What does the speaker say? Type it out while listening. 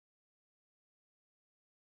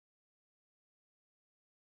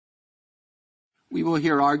We will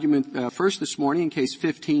hear argument first this morning in Case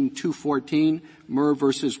 15-214, Murr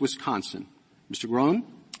versus Wisconsin. Mr. Groen.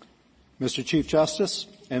 Mr. Chief Justice,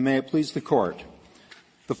 and may it please the Court.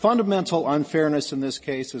 The fundamental unfairness in this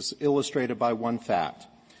case is illustrated by one fact.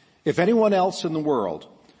 If anyone else in the world,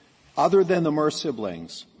 other than the Murr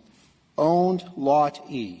siblings, owned Lot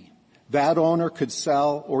E, that owner could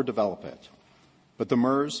sell or develop it. But the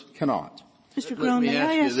Murrs cannot. Mr. Groen, let me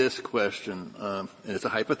ask you this question, and it's a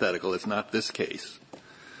hypothetical, it's not this case.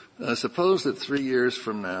 Suppose that 3 years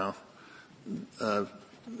from now,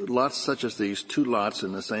 lots such as these, two lots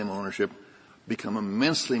in the same ownership, become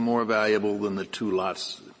immensely more valuable than the two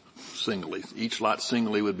lots singly. Each lot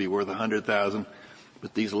singly would be worth $100,000,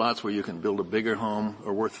 but these lots where you can build a bigger home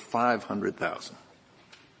are worth $500,000.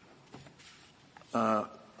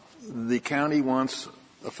 The county wants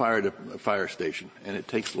a fire station, and it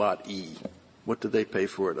takes Lot E. What do they pay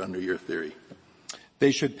for it under your theory?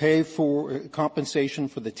 They should pay for compensation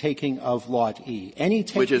for the taking of Lot E.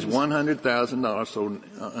 Which is $100,000. So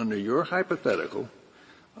under your hypothetical,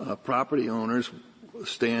 property owners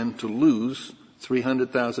stand to lose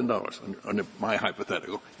 $300,000 under my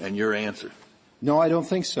hypothetical and your answer. No, I don't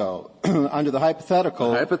think so. Under the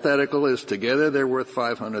hypothetical. The hypothetical is together they're worth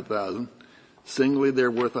 $500,000. Singly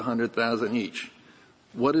they're worth $100,000 each.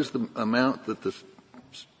 What is the amount that the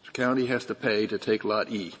county has to pay to take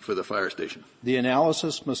Lot E for the fire station? The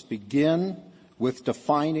analysis must begin with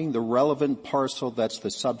defining the relevant parcel that's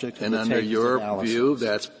the subject of the takings analysis. And under your view,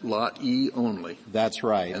 that's Lot E only. That's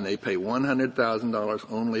right. And they pay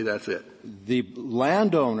 $100,000 only, that's it. The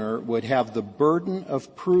landowner would have the burden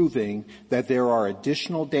of proving that there are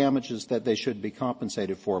additional damages that they should be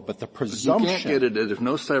compensated for, but the presumption... You can't get it, there's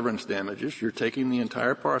no severance damages, you're taking the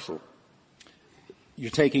entire parcel. You're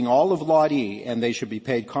taking all of Lot E, and they should be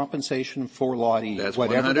paid compensation for Lot E. That's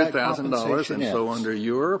 $100,000, and so under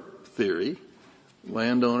your theory,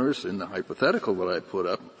 landowners in the hypothetical that I put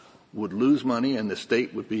up would lose money, and the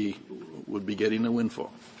state would be getting a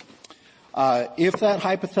windfall. If that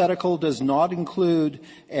hypothetical does not include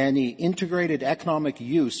any integrated economic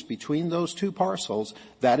use between those two parcels,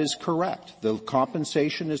 that is correct. The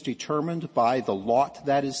compensation is determined by the lot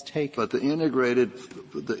that is taken. But the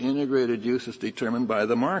integrated use is determined by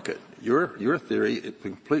the market. Your theory, it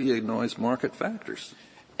completely ignores market factors.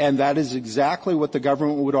 And that is exactly what the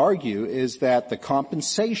government would argue, is that the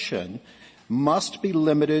compensation must be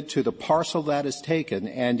limited to the parcel that is taken.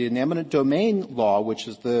 And in eminent domain law, which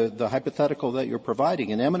is the hypothetical that you're providing,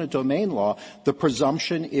 in eminent domain law, the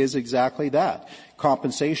presumption is exactly that.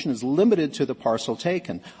 Compensation is limited to the parcel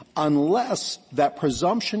taken, unless that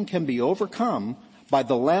presumption can be overcome by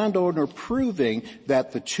the landowner proving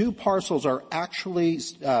that the two parcels are actually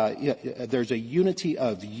there's a unity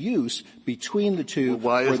of use between the two.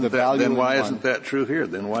 Well, why isn't that true here?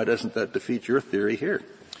 Then why doesn't that defeat your theory here?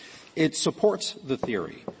 It supports the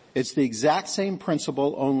theory. It's the exact same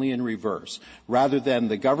principle, only in reverse. Rather than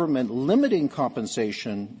the government limiting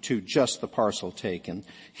compensation to just the parcel taken,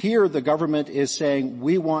 here the government is saying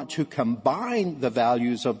we want to combine the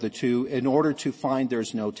values of the two in order to find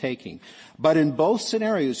there's no taking. But in both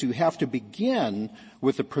scenarios, you have to begin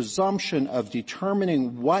with the presumption of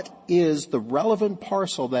determining what is the relevant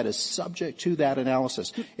parcel that is subject to that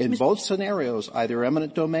analysis. In both scenarios, either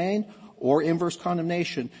eminent domain or inverse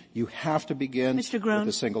condemnation, you have to begin with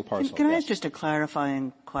a single parcel. Can I ask just a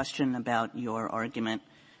clarifying question about your argument?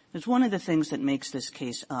 Because one of the things that makes this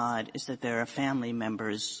case odd is that there are family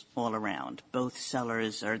members all around. Both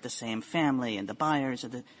sellers are the same family and the buyers are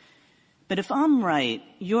the — but if I'm right,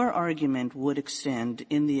 your argument would extend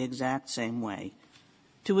in the exact same way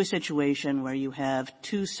to a situation where you have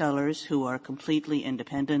two sellers who are completely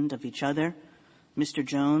independent of each other. Mr.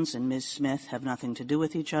 Jones and Ms. Smith have nothing to do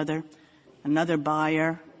with each other. Another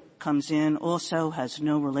buyer comes in, also has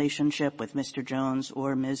no relationship with Mr. Jones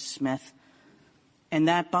or Ms. Smith, and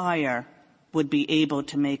that buyer would be able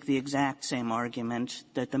to make the exact same argument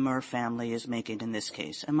that the Murr family is making in this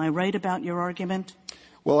case. Am I right about your argument?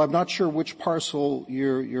 Well, I'm not sure which parcel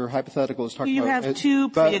your hypothetical is talking about. You have two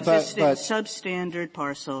pre-existing substandard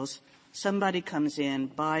parcels. Somebody comes in,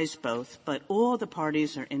 buys both, but all the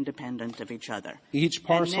parties are independent of each other. Each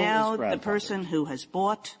parcel is grandfathered. And now the person who has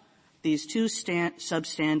bought these two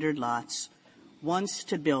substandard lots wants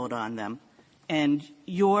to build on them, and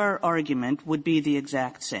your argument would be the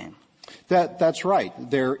exact same. That's right.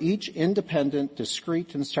 They're each independent,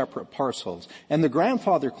 discrete, and separate parcels. And the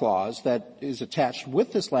grandfather clause that is attached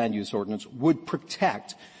with this land use ordinance would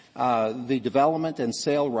protect the development and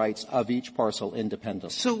sale rights of each parcel independently.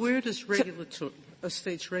 So where does a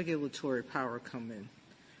state's regulatory power come in?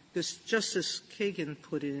 Justice Kagan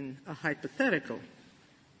put in a hypothetical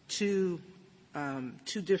to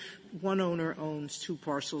one owner owns two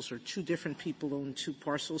parcels or two different people own two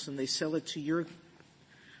parcels and they sell it to your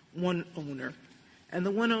one owner. And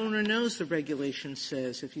the one owner knows the regulation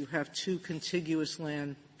says if you have two contiguous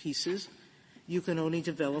land pieces, you can only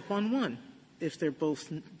develop on one if they're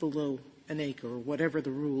both below an acre or whatever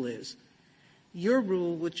the rule is. Your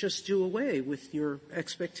rule would just do away with your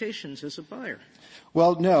expectations as a buyer.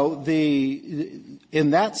 Well, no. In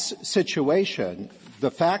that situation,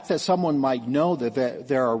 the fact that someone might know that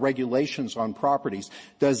there are regulations on properties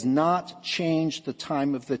does not change the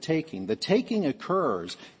time of the taking. The taking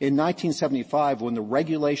occurs in 1975 when the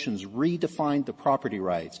regulations redefined the property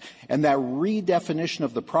rights. And that redefinition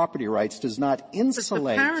of the property rights does not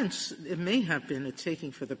insulate. But the parents, it may have been a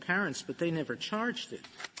taking for the parents, but they never charged it.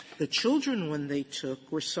 The children, when they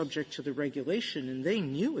took, were subject to the regulation, and they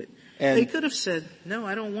knew it. And they could have said, no,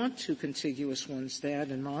 I don't want two contiguous ones, Dad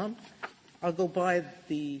and Mom. I'll go buy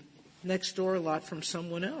the next door lot from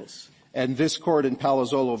someone else. And this court in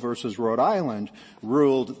Palazzolo versus Rhode Island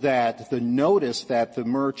ruled that the notice that the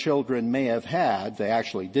Murr children may have had, they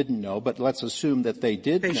actually didn't know, but let's assume that they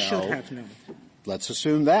did know. They should have known. Let's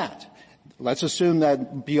assume that. Let's assume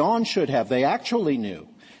that beyond should have, they actually knew.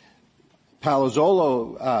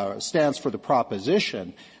 Palazzolo stands for the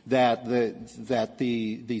proposition that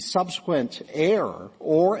the subsequent heir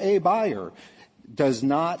or a buyer does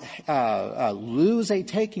not lose a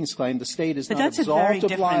takings claim. The state is not absolved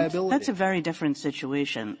of liability. That's a very different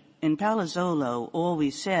situation. In Palazzolo, all we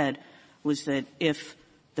said was that if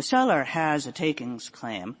the seller has a takings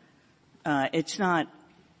claim, it's not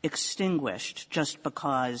extinguished just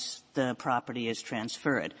because the property is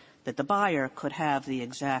transferred, that the buyer could have the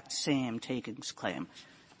exact same takings claim.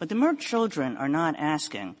 But the Murr children are not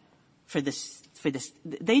asking for this.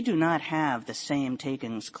 They do not have the same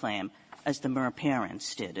takings claim as the Murr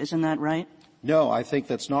parents did. Isn't that right? No, I think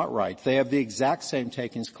that's not right. They have the exact same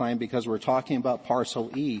takings claim because we're talking about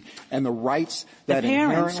Parcel E and the rights that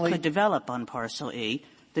inherently. The parents could develop on Parcel E.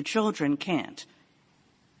 The children can't.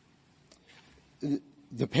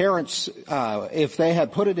 The parents, if they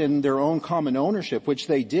had put it in their own common ownership, which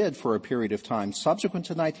they did for a period of time, subsequent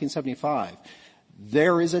to 1975,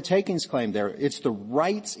 there is a takings claim there. It's the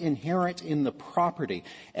rights inherent in the property.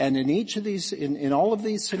 And in each of these, in all of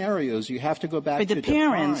these scenarios, you have to go back to define. For the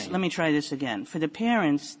parents, let me try this again. For the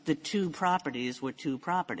parents, the two properties were two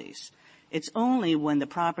properties. It's only when the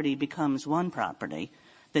property becomes one property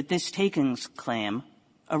that this takings claim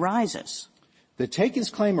arises. The takings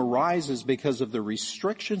claim arises because of the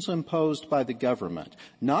restrictions imposed by the government,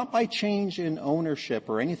 not by change in ownership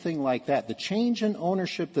or anything like that. The change in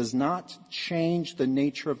ownership does not change the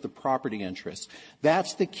nature of the property interest.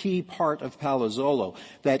 That's the key part of Palazzolo,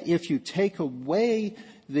 that if you take away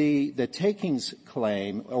the takings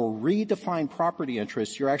claim or redefine property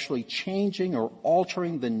interests, you're actually changing or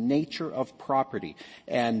altering the nature of property.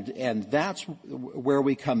 And that's where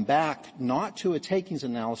we come back not to a takings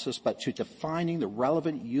analysis, but to defining the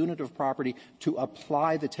relevant unit of property to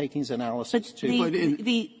apply the takings analysis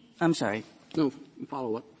to. I'm sorry. No,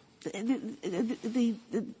 follow up. The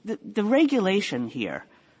regulation here,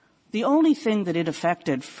 the only thing that it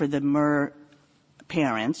affected for the Murr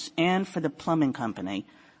parents and for the plumbing company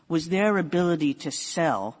was their ability to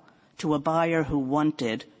sell to a buyer who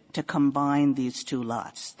wanted to combine these two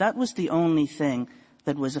lots. That was the only thing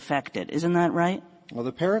that was affected. Isn't that right? Well,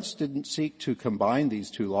 the parents didn't seek to combine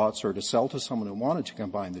these two lots or to sell to someone who wanted to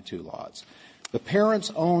combine the two lots. The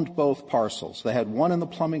parents owned both parcels. They had one in the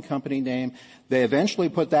plumbing company name. They eventually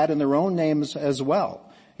put that in their own names as well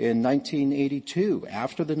in 1982,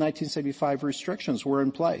 after the 1975 restrictions were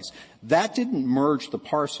in place. That didn't merge the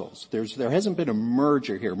parcels. There hasn't been a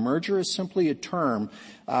merger here. Merger is simply a term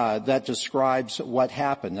that describes what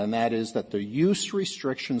happened, and that is that the use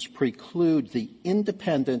restrictions preclude the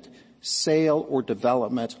independent sale or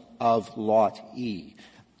development of Lot E.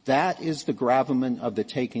 That is the gravamen of the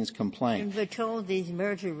takings complaint. And we're told these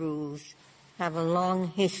merger rules have a long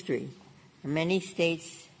history. Many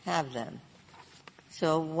states have them.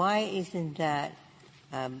 So why isn't that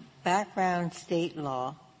background state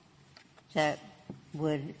law that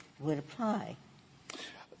would apply?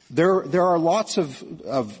 There are lots of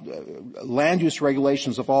land use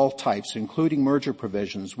regulations of all types, including merger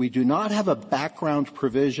provisions. We do not have a background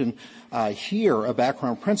provision here, a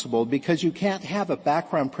background principle, because you can't have a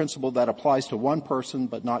background principle that applies to one person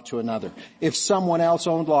but not to another. If someone else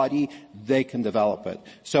owned Lot E, they can develop it.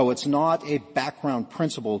 So it's not a background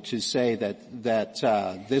principle to say that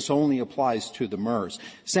this only applies to the Murrs.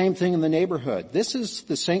 Same thing in the neighborhood. This is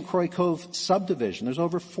the St. Croix Cove subdivision. There's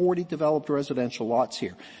over 40 developed residential lots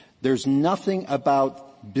here. There's nothing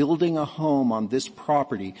about building a home on this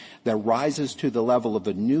property that rises to the level of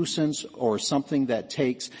a nuisance or something that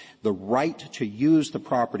takes the right to use the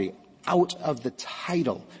property out of the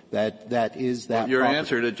title that is that Your property.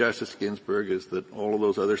 answer to Justice Ginsburg is that all of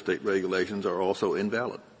those other state regulations are also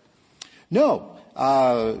invalid. No.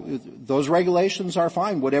 Those regulations are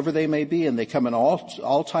fine, whatever they may be, and they come in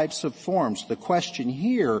all types of forms. The question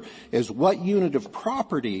here is what unit of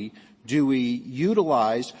property do we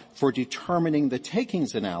utilize for determining the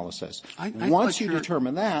takings analysis? Once you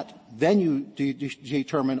determine that, then you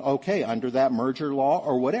determine, okay, under that merger law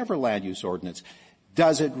or whatever land use ordinance,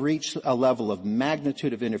 does it reach a level of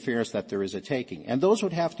magnitude of interference that there is a taking? And those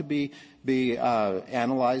would have to be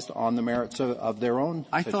analyzed on the merits of their own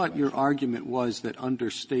I situation. thought your argument was that under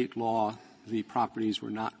state law, the properties were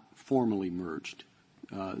not formally merged,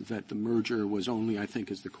 that the merger was only, I think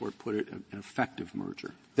as the court put it, an effective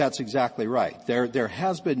merger. That's exactly right. There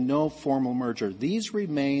has been no formal merger. These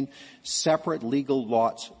remain separate legal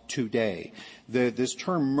lots today. This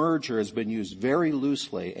term merger has been used very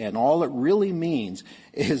loosely, and all it really means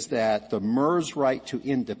is that the Murrs' right to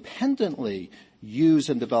independently use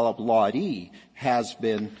and develop Lot E has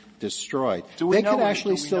been destroyed. They could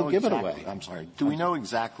actually still give it away. I'm sorry. Do we know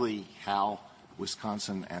exactly how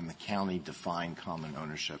Wisconsin and the county define common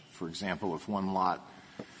ownership? For example, if one lot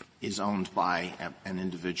is owned by an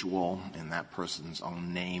individual in that person's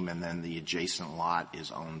own name, and then the adjacent lot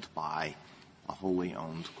is owned by a wholly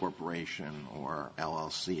owned corporation or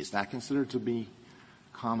LLC, is that considered to be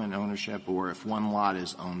common ownership? Or if one lot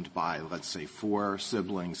is owned by, let's say, 4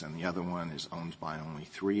 siblings and the other one is owned by only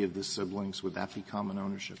 3 of the siblings, would that be common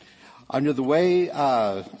ownership? Under the way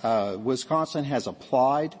Wisconsin has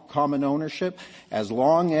applied common ownership, as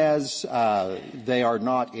long as they are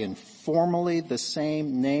not in formally the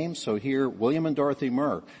same name, so here William and Dorothy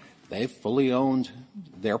Murr, they fully owned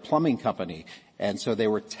their plumbing company, and so they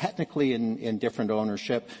were technically in different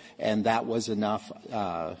ownership, and that was enough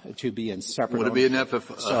to be in separate Would it be enough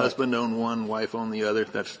if So, a husband owned one, wife owned the other?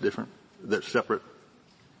 That's different? That's separate?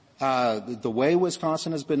 The way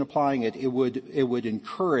Wisconsin has been applying it, it would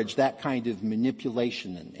encourage that kind of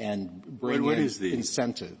manipulation and bring in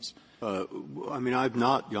incentives. I mean, I've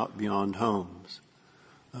not got beyond Holmes.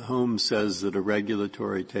 Holmes says that a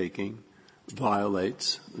regulatory taking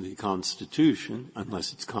violates the Constitution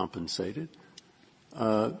unless it's compensated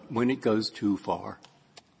when it goes too far.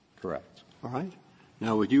 Correct. All right?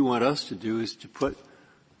 Now, what you want us to do is to put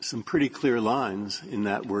some pretty clear lines in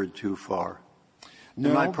that word too far. No.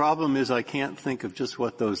 And my problem is I can't think of just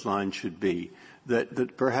what those lines should be,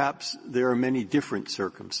 that perhaps there are many different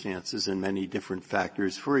circumstances and many different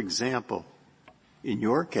factors. For example, in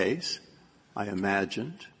your case, I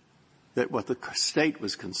imagined that what the state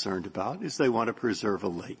was concerned about is they want to preserve a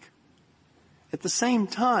lake. At the same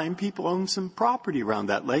time, people own some property around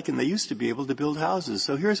that lake, and they used to be able to build houses.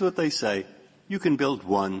 So here's what they say. You can build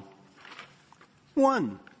one.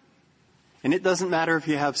 One. And it doesn't matter if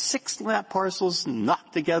you have 6 lot parcels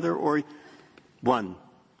knocked together or one.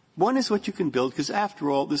 One is what you can build, because after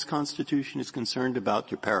all, this Constitution is concerned about,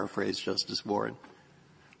 to paraphrase Justice Warren,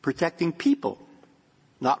 protecting people,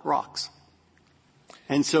 not rocks.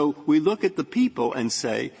 And so we look at the people and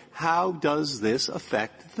say, how does this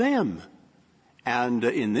affect them? And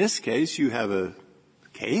in this case, you have a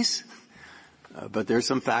case, but there's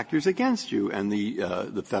some factors against you, and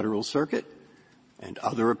the Federal Circuit and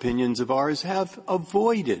other opinions of ours have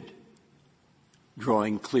avoided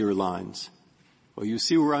drawing clear lines. Well, you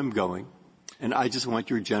see where I'm going, and I just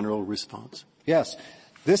want your general response. Yes.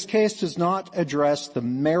 This case does not address the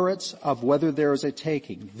merits of whether there is a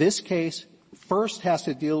taking. This case first has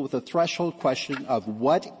to deal with the threshold question of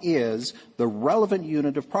what is the relevant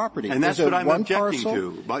unit of property. And that's what I'm objecting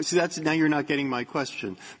parcel? to. See, now you're not getting my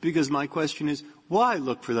question, because my question is, why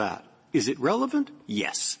look for that? Is it relevant?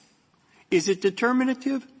 Yes. Is it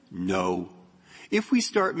determinative? No. If we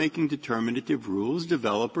start making determinative rules,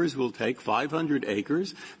 developers will take 500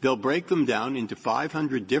 acres, they'll break them down into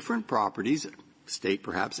 500 different properties, state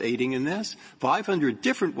perhaps aiding in this, 500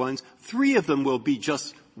 different ones, 3 of them will be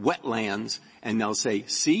just wetlands, and they'll say,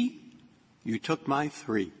 see, you took my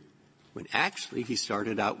 3. When actually he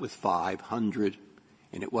started out with 500,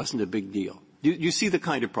 and it wasn't a big deal. You see the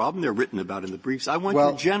kind of problem they're written about in the briefs. I want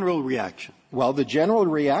your general reaction. Well, the general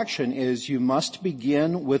reaction is you must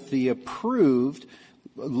begin with the approved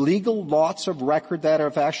legal lots of record that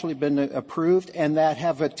have actually been approved and that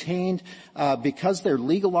have attained, because they're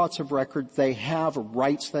legal lots of record, they have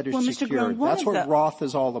rights that are secured. That's what Roth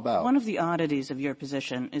is all about. One of the oddities of your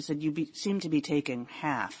position is that you seem to be taking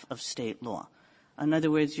half of state law. In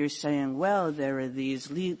other words, you're saying, well, there are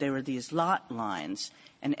these lot lines,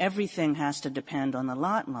 and everything has to depend on the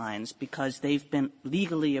lot lines because they've been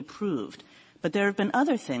legally approved. But there have been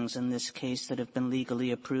other things in this case that have been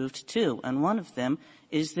legally approved too, and one of them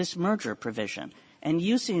is this merger provision. And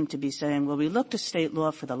you seem to be saying, well, we look to state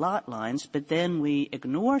law for the lot lines, but then we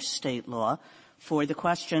ignore state law for the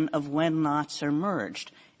question of when lots are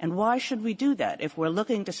merged. And why should we do that? If we're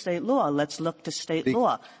looking to state law, let's look to state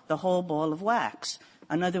law, the whole ball of wax.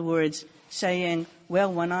 In other words, saying,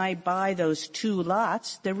 well, when I buy those 2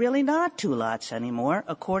 lots, they're really not 2 lots anymore.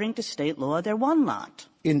 According to state law, they're 1 lot.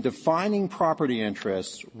 In defining property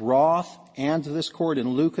interests, Roth and this Court in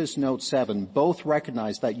Lucas Note 7 both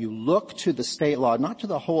recognize that you look to the state law, not to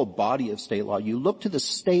the whole body of state law. You look to the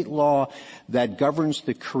state law that governs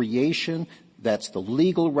the creation, that's the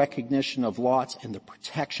legal recognition of lots and the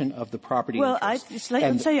protection of the property interest. Well,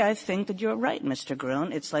 let's say I think that you're right, Mr.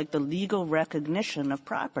 Groen. It's like the legal recognition of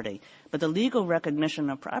property. But the legal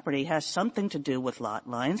recognition of property has something to do with lot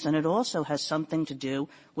lines, and it also has something to do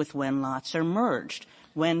with when lots are merged,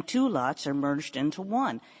 when 2 lots are merged into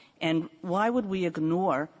 1. And why would we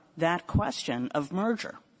ignore that question of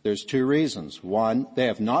merger? There's 2 reasons. One, they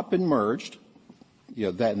have not been merged.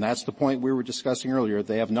 And that's the point we were discussing earlier.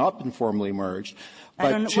 They have not been formally merged. But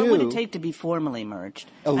I don't know. 2, what would it take to be formally merged?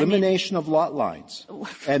 Elimination of lot lines.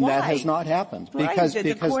 And why? That has not happened. Because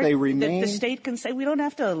Court, they remain. The state can say we don't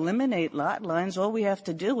have to eliminate lot lines. All we have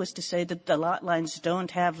to do is to say that the lot lines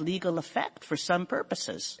don't have legal effect for some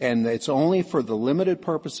purposes. And it's only for the limited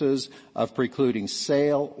purposes of precluding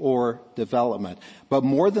sale or development. But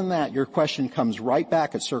more than that, your question comes right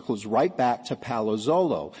back, it circles right back to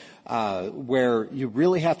Palazzolo, where you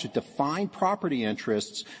really have to define property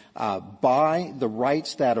interests by the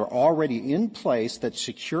rights that are already in place that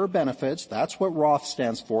secure benefits. That's what Roth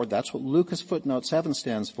stands for. That's what Lucas footnote 7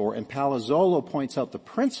 stands for. And Palazzolo points out the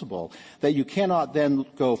principle that you cannot then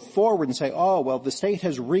go forward and say, oh, well, the state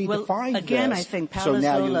has redefined this. Again, I think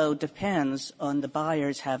Palazzolo depends on the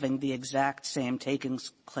buyers having the exact same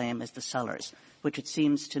takings claim as the sellers, which it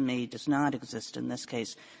seems to me does not exist in this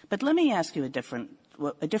case. But let me ask you a different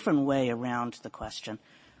way around the question,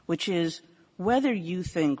 which is whether you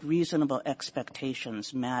think reasonable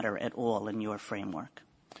expectations matter at all in your framework.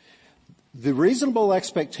 The reasonable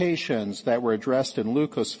expectations that were addressed in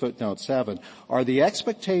Lucas footnote 7 are the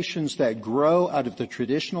expectations that grow out of the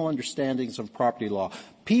traditional understandings of property law.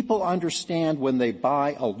 People understand when they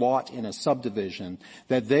buy a lot in a subdivision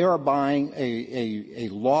that they are buying a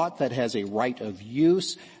lot that has a right of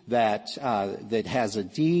use, that has a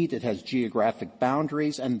deed, it has geographic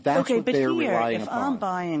boundaries, and that's what they're relying upon. If I'm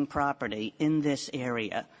buying property in this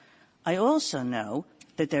area, I also know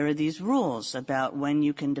that there are these rules about when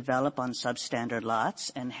you can develop on substandard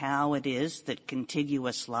lots and how it is that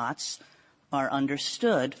contiguous lots are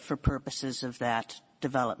understood for purposes of that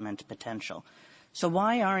development potential. So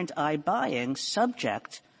why aren't I buying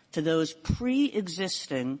subject to those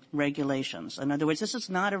pre-existing regulations? In other words, this is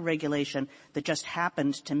not a regulation that just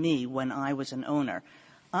happened to me when I was an owner.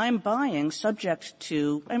 I'm buying subject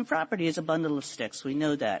to, and property is a bundle of sticks. We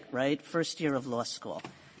know that, right? First year of law school.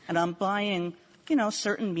 And I'm buying,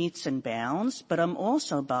 certain metes and bounds, but I'm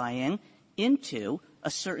also buying into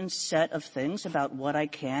a certain set of things about what I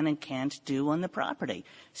can and can't do on the property.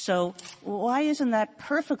 So why isn't that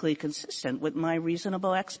perfectly consistent with my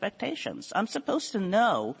reasonable expectations? I'm supposed to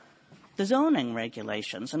know the zoning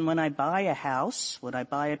regulations, and when I buy a house, when I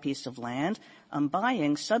buy a piece of land, I'm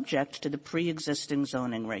buying subject to the pre-existing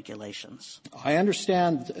zoning regulations. I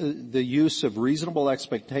understand the use of reasonable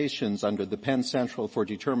expectations under the Penn Central for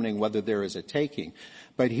determining whether there is a taking.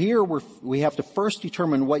 But here we have to first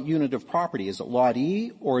determine what unit of property. Is it Lot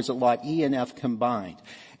E or is it Lot E and F combined?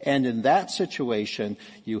 And in that situation,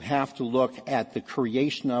 you have to look at the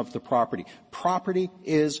creation of the property. Property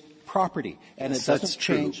is property, and it doesn't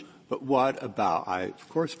change. True. But what about, of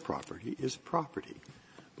course, property is property.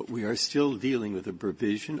 But we are still dealing with a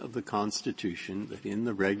provision of the Constitution that in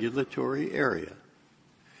the regulatory area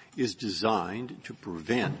is designed to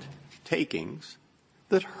prevent takings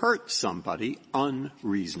that hurt somebody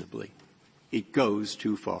unreasonably. It goes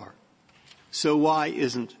too far. So why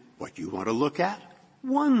isn't what you want to look at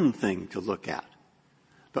one thing to look at?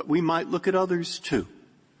 But we might look at others too.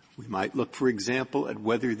 We might look, for example, at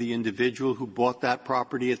whether the individual who bought that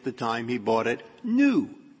property at the time he bought it knew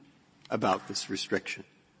about this restriction.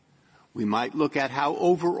 We might look at how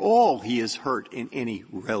overall he is hurt in any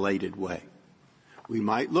related way. We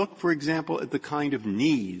might look, for example, at the kind of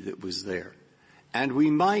need that was there. And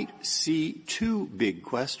we might see 2 big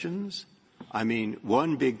questions.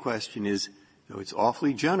 One big question is, though it's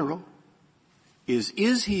awfully general,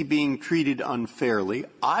 is he being treated unfairly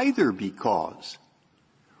either because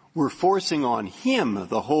we're forcing on him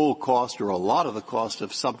the whole cost or a lot of the cost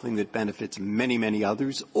of something that benefits many, many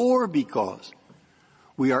others, or because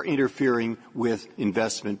we are interfering with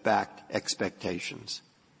investment-backed expectations.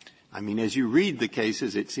 I mean, as you read the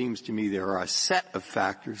cases, it seems to me there are a set of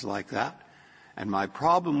factors like that. And my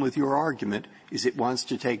problem with your argument is it wants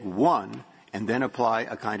to take one and then apply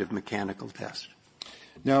a kind of mechanical test.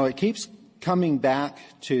 No, it keeps coming back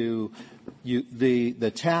to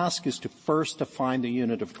the task is to first define the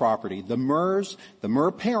unit of property. The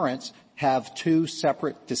Murr parents have two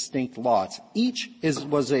separate distinct lots. Each is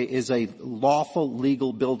a lawful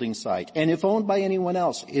legal building site. And if owned by anyone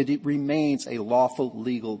else, it remains a lawful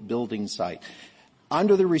legal building site.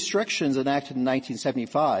 Under the restrictions enacted in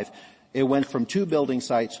 1975, it went from two building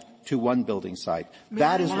sites to one building site.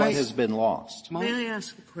 That is what has been lost. May I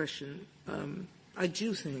ask a question? I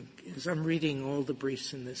do think, as I'm reading all the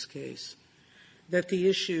briefs in this case, that the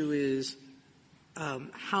issue is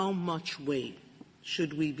how much weight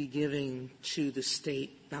should we be giving to the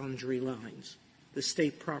state boundary lines, the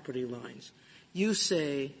state property lines. You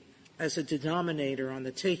say, as a denominator on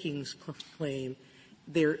the takings claim,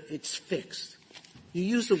 it's fixed. You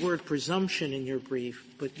use the word presumption in your brief,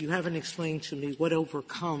 but you haven't explained to me what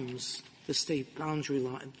overcomes the state boundary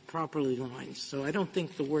line, property lines. So I don't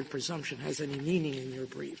think the word presumption has any meaning in your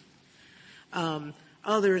brief.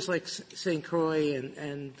 Others, like St. Croix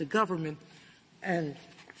and the government, and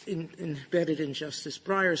embedded in Justice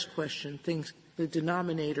Breyer's question, thinks the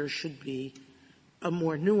denominator should be a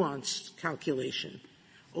more nuanced calculation,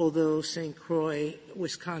 although St. Croix,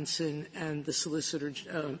 Wisconsin, and the solicitor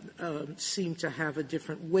seem to have a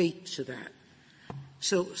different weight to that.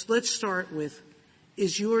 So let's start with,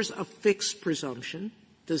 is yours a fixed presumption?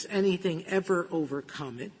 Does anything ever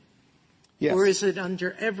overcome it? Yes. Or is it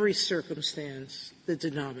under every circumstance the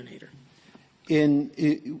denominator?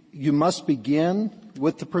 You must begin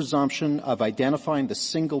with the presumption of identifying the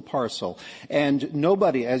single parcel. And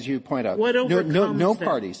nobody, as you point out, no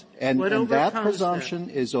parties. And that presumption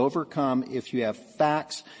is overcome if you have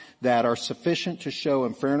facts that are sufficient to show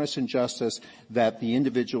in fairness and justice that the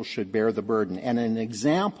individual should bear the burden. And an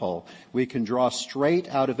example we can draw straight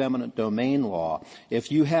out of eminent domain law.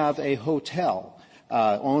 If you have a hotel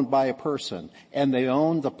owned by a person, and they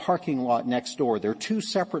own the parking lot next door. They're two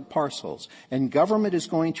separate parcels, and government is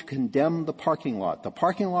going to condemn the parking lot. The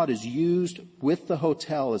parking lot is used with the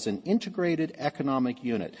hotel as an integrated economic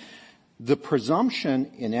unit. The presumption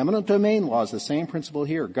in eminent domain law is the same principle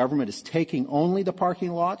here. Government is taking only the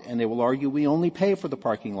parking lot, and they will argue we only pay for the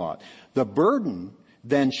parking lot. The burden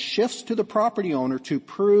then shifts to the property owner to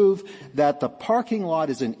prove that the parking lot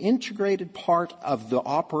is an integrated part of the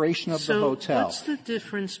operation of the hotel. So what's the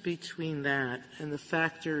difference between that and the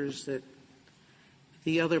factors that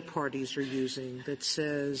the other parties are using that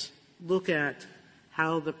says, look at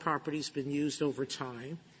how the property's been used over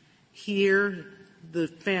time? Here, the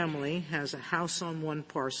family has a house on one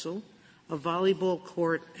parcel, a volleyball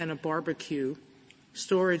court and a barbecue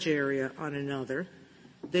storage area on another.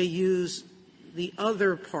 They use the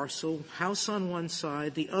other parcel, house on one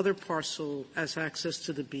side, the other parcel as access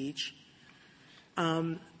to the beach.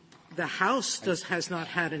 The house has not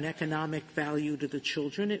had an economic value to the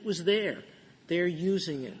children. It was there. They're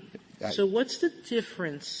using it. So what's the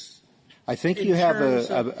difference? I think you have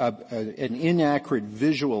an inaccurate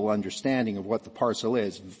visual understanding of what the parcel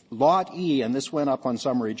is. Lot E, and this went up on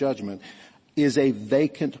summary judgment, is a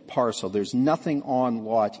vacant parcel. There's nothing on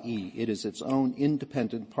Lot E. It is its own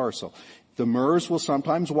independent parcel. The Murrs will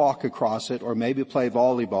sometimes walk across it or maybe play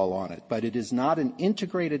volleyball on it, but it is not an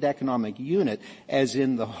integrated economic unit as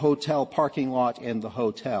in the hotel parking lot and the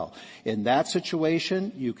hotel. In that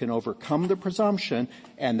situation, you can overcome the presumption,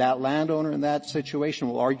 and that landowner in that situation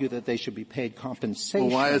will argue that they should be paid compensation.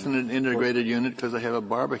 Well, why isn't it an integrated unit? Because they have a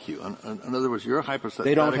barbecue. In other words, your hypothetical.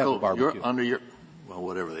 They don't have a barbecue. You're under your, well,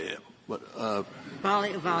 whatever they have. But,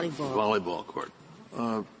 volleyball court.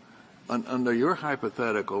 Under your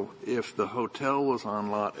hypothetical, if the hotel was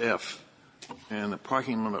on Lot F and the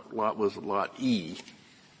parking lot was Lot E,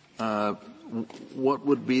 what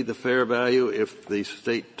would be the fair value if the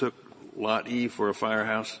state took Lot E for a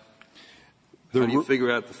firehouse? How do you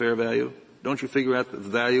figure out the fair value? Don't you figure out the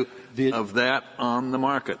value of that on the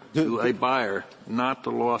market to a buyer, not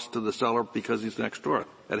the loss to the seller because he's next door?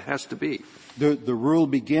 It has to be. The rule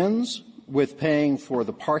begins with paying for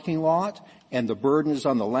the parking lot, and the burden is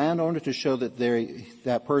on the landowner to show that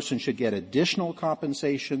that person should get additional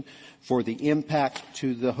compensation for the impact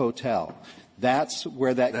to the hotel. That's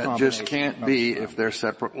where that just can't be if they're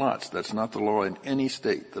separate lots. That's not the law in any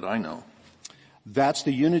state that I know. That's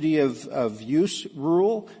the unity of use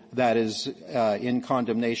rule that is in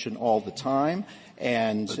condemnation all the time.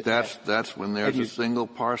 But that's when there's a single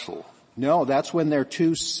parcel. No, that's when they're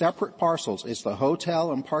two separate parcels. It's the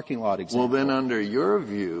hotel and parking lot example. Well, then under your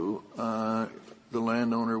view, the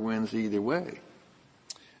landowner wins either way.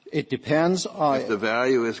 It depends on... If the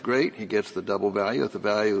value is great, he gets the double value. If the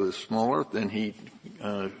value is smaller, then he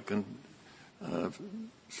can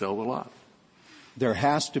sell the lot. There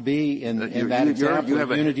has to be, in that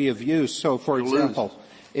example, unity of use. So, for example,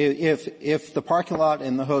 if the parking lot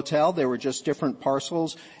and the hotel, they were just different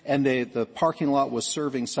parcels, and the parking lot was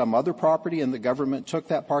serving some other property, and the government took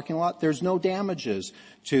that parking lot, there's no damages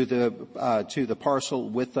to the parcel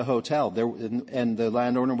with the hotel, and the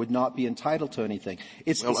landowner would not be entitled to anything.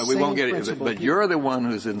 It's the we same won't get principle. But you're the one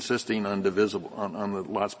who's insisting on on the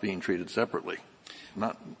lots being treated separately.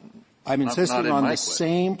 I'm insisting on the question.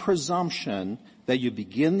 same presumption that you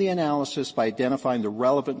begin the analysis by identifying the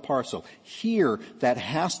relevant parcel. Here, that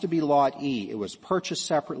has to be Lot E. It was purchased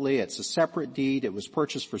separately. It's a separate deed. It was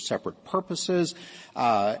purchased for separate purposes.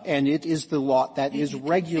 And it is the lot that is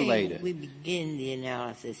regulated. We begin the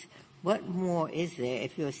analysis. What more is there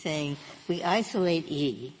if you're saying we isolate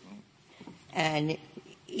E, and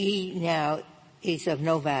E now is of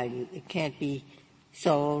no value? It can't be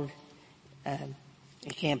sold.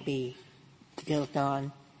 It can't be built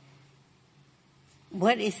on.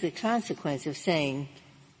 What is the consequence of saying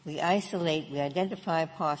we identify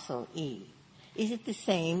parcel E? Is it the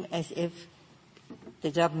same as if the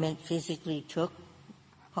government physically took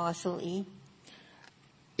parcel E?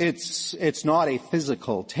 It's not a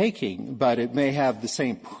physical taking, but it may have the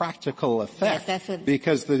same practical effect. Yes, that's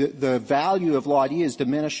because the value of Lot E is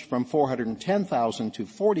diminished from $410,000 to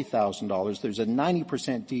 $40,000. There's a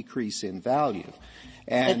 90% decrease in value.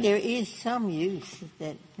 But there is some use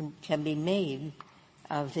that can be made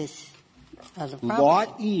of this, of the property.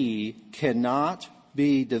 Lot E cannot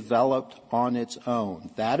be developed on its own.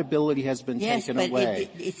 That ability has been taken away.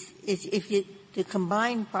 Yes, but if the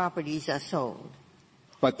combined properties are sold,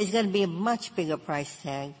 it's going to be a much bigger price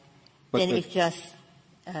tag than if just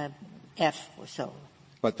F were sold.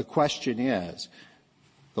 But the question is,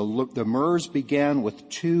 the Murrs began with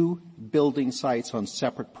 2 building sites on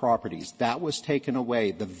separate properties. That was taken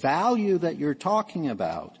away. The value that you're talking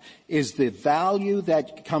about is the value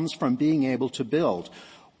that comes from being able to build.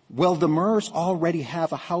 Well, the Murrs already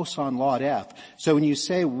have a house on Lot F. So when you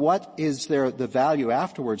say what is the value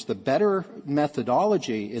afterwards, the better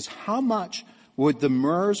methodology is how much would the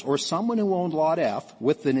Murrs or someone who owned Lot F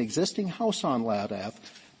with an existing house on Lot F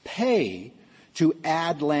pay to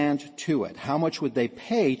add land to it? How much would they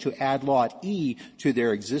pay to add Lot E to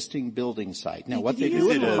their existing building site? Now, what they do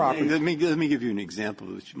with the property... Let me give you an example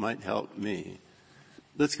which might help me.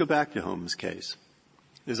 Let's go back to Holmes' case.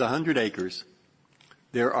 There's 100 acres.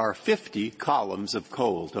 There are 50 columns of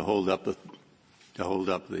coal to hold up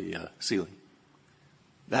the ceiling.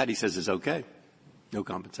 That, he says, is okay. No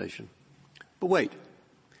compensation. But wait.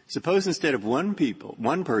 Suppose instead of one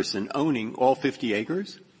person owning all 50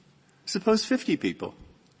 acres, suppose 50 people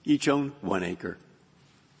each own 1 acre.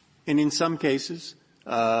 And in some cases,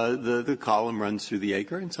 the column runs through the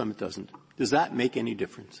acre, and some it doesn't. Does that make any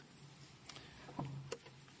difference?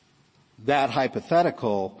 That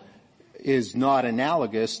hypothetical is not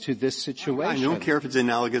analogous to this situation. I don't care if it's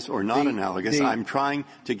analogous or not analogous. I'm trying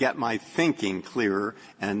to get my thinking clearer,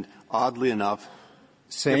 and oddly enough,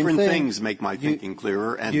 different things make my thinking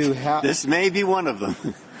clearer, and this may be one of them.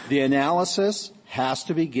 The analysis has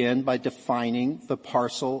to begin by defining the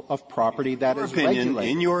parcel of property that is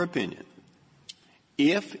regulated. In your opinion,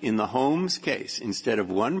 if in the Holmes case, instead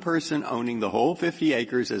of one person owning the whole 50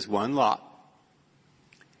 acres as one lot,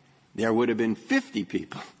 there would have been 50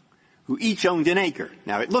 people who each owned an acre.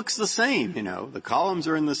 Now, it looks the same, the columns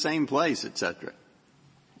are in the same place, etc.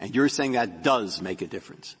 And you're saying that does make a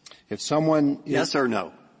difference. If someone... Yes or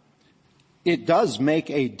no? It does make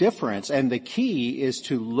a difference, and the key is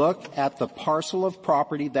to look at the parcel of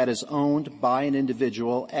property that is owned by an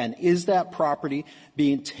individual, and is that property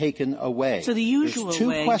being taken away? So the usual There's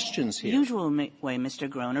two questions here. The usual way, Mr.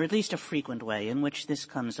 Groen, or at least a frequent way in which this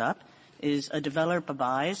comes up, is a developer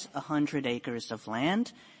buys 100 acres of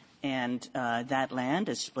land, and that land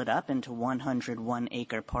is split up into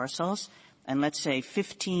 101-acre parcels, and let's say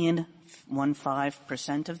 15%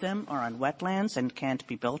 of them are on wetlands and can't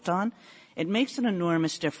be built on. It makes an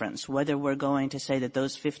enormous difference whether we're going to say that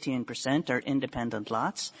those 15% are independent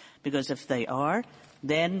lots, because if they are,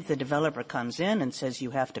 then the developer comes in and says,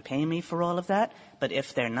 you have to pay me for all of that. But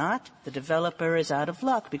if they're not, the developer is out of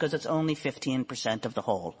luck because it's only 15% of the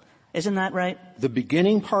whole. Isn't that right? The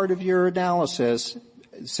beginning part of your analysis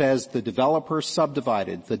says the developer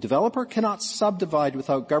subdivided. The developer cannot subdivide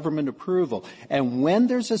without government approval. And when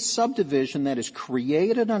there's a subdivision that is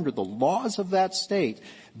created under the laws of that state,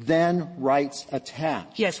 then rights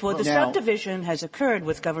attach. Yes, well, the subdivision has occurred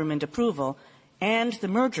with government approval, and the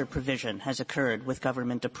merger provision has occurred with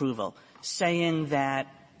government approval, saying that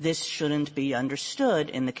this shouldn't be understood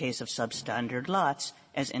in the case of substandard lots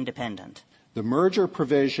as independent. The merger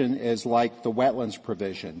provision is like the wetlands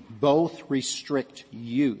provision. Both restrict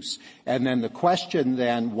use. And then the question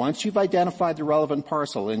then, once you've identified the relevant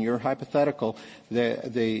parcel in your hypothetical,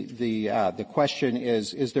 the question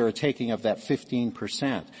is there a taking of that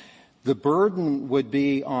 15%? The burden would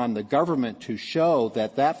be on the government to show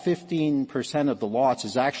that that 15% of the lots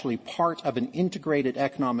is actually part of an integrated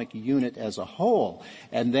economic unit as a whole,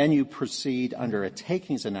 and then you proceed under a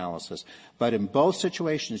takings analysis. But in both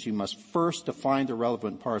situations, you must first define the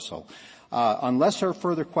relevant parcel. Unless there are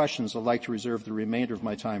further questions, I'd like to reserve the remainder of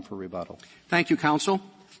my time for rebuttal. Thank you, counsel.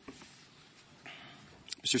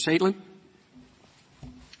 Mr. Saitlin.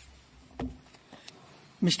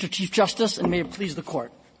 Mr. Chief Justice, and may it please the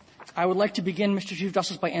Court. I would like to begin, Mr. Chief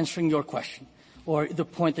Justice, by answering your question, or the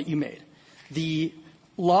point that you made. The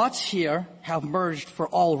lots here have merged for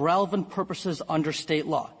all relevant purposes under state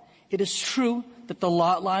law. It is true that the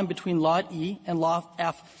lot line between Lot E and Lot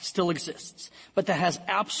F still exists, but that has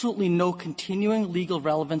absolutely no continuing legal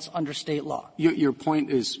relevance under state law. Your point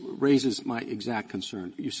raises my exact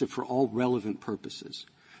concern. You said for all relevant purposes.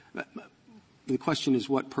 The question is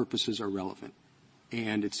what purposes are relevant.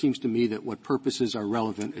 And it seems to me that what purposes are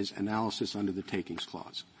relevant is analysis under the takings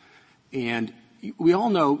clause. And we all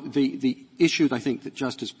know the issue, I think, that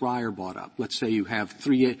Justice Breyer brought up. Let's say you have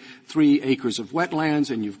three acres of wetlands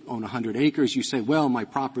and you own 100 acres. You say, well, my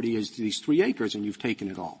property is these 3 acres and you've taken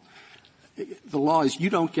it all. The law is you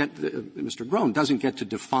don't get, Mr. Groen doesn't get to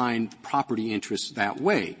define property interests that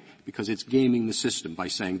way because it's gaming the system by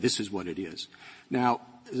saying this is what it is. Now,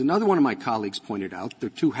 as another one of my colleagues pointed out, there are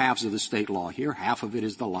 2 halves of the state law here. Half of it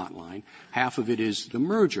is the lot line. Half of it is the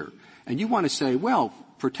merger. And you want to say, well,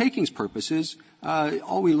 for takings purposes,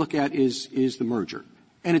 all we look at is the merger.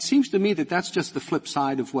 And it seems to me that that's just the flip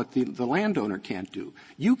side of what the landowner can't do.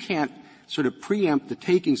 You can't sort of preempt the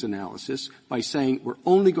takings analysis by saying we're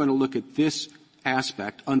only going to look at this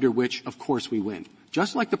aspect under which, of course, we win.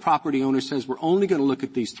 Just like the property owner says we're only going to look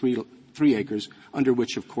at these 3 acres under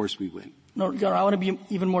which, of course, we win. No, Your Honor, I want to be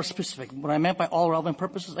even more specific. What I meant by all relevant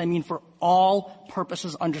purposes, I mean for all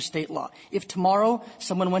purposes under state law. If tomorrow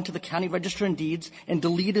someone went to the county register and deeds and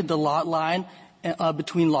deleted the lot line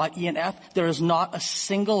between Lot E and F, there is not a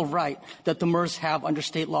single right that the Murrs have under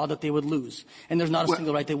state law that they would lose. And there's not a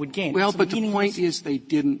single right they would gain. Well, so but the point is they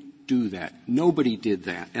didn't do that. Nobody did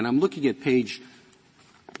that. And I'm looking at page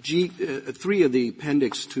 3 of the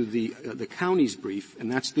appendix to the county's brief, and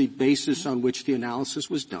that's the basis on which the analysis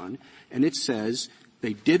was done. And it says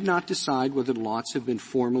they did not decide whether the lots have been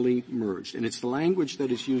formally merged. And it's the language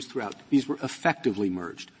that is used throughout. These were effectively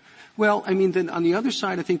merged. Well, I mean, then on the other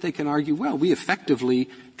side, I think they can argue, well, we effectively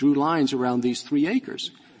drew lines around these 3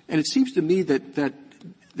 acres. And it seems to me that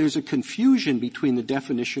there's a confusion between the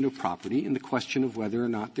definition of property and the question of whether or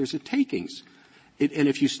not there's a takings. And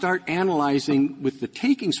if you start analyzing with the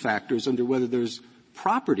takings factors under whether there's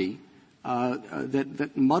property,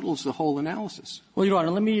 that muddles the whole analysis. Well, Your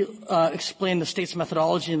Honor, let me explain the state's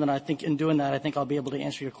methodology, and then I think in doing that, I think I'll be able to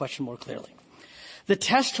answer your question more clearly. The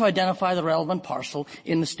test to identify the relevant parcel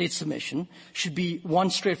in the state's submission should be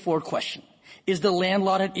one straightforward question. Is the land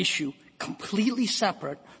lot at issue completely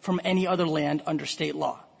separate from any other land under state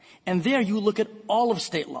law? And there you look at all of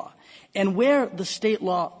state law. And where the state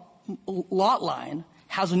law lot line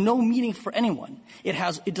has no meaning for anyone,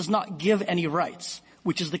 it does not give any rights,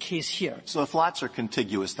 which is the case here. So if lots are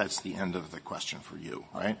contiguous, that's the end of the question for you,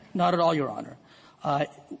 right? Not at all, Your Honor.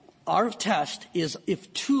 Our test is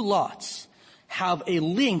if 2 lots have a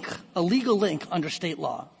legal link under state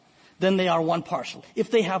law, then they are one parcel. If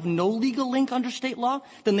they have no legal link under state law,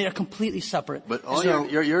 then they are completely separate. But all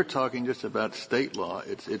you're talking just about state law.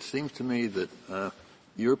 It seems to me that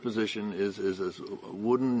your position is as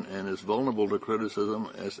wooden and as vulnerable to criticism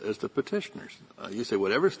as the petitioners. You say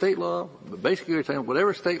whatever state law, basically you're saying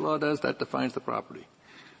whatever state law does, that defines the property.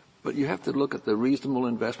 But you have to look at the reasonable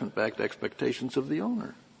investment-backed expectations of the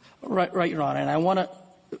owner. Right, Your Honor. And I want to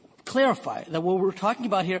clarify that what we're talking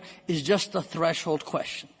about here is just the threshold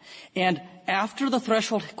question. And after the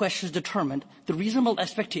threshold question is determined, the reasonable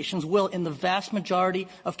expectations will, in the vast majority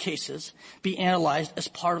of cases, be analyzed as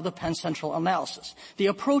part of the Penn Central analysis. The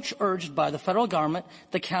approach urged by the federal government,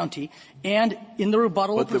 the county, and in the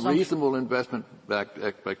rebuttal But the reasonable investment-backed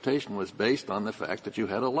expectation was based on the fact that you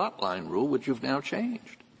had a lot line rule, which you've now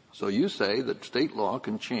changed. So you say that state law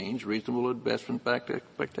can change reasonable investment-backed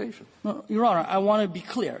expectation. No, Your Honor, I want to be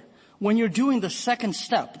clear. When you're doing the second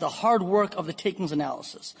step, the hard work of the takings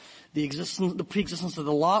analysis, the pre-existence of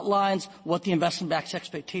the lot lines, what the investment-backed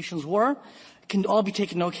expectations were, can all be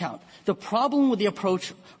taken into account. The problem with the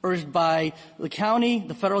approach urged by the county,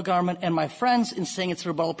 the federal government, and my friends in saying it's a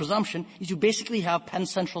rebuttal presumption is you basically have Penn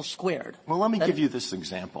Central squared. Well, let me give you this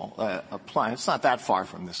example. It's not that far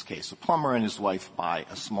from this case. A plumber and his wife buy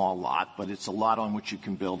a small lot, but it's a lot on which you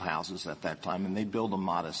can build houses at that time, and they build a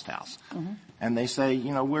modest house. Mm-hmm. And they say,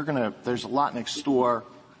 there's a lot next door.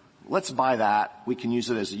 Let's buy that. We can use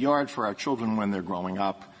it as a yard for our children when they're growing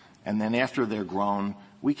up. And then after they're grown,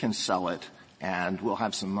 we can sell it, and we'll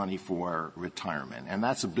have some money for retirement. And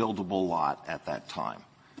that's a buildable lot at that time.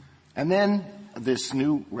 And then this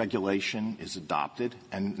new regulation is adopted,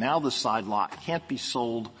 and now the side lot can't be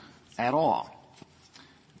sold at all.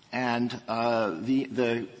 And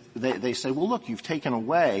they say, well, look, you've taken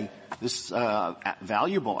away this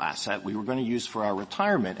valuable asset we were going to use for our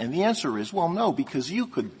retirement. And the answer is, well, no, because you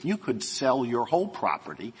could sell your whole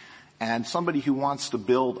property, and somebody who wants to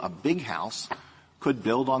build a big house could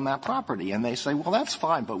build on that property. And they say, well, that's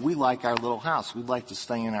fine, but we like our little house. We'd like to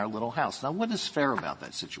stay in our little house. Now, what is fair about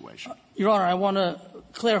that situation? Your Honor, I want to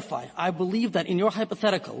clarify. I believe that in your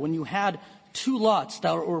hypothetical, when you had two lots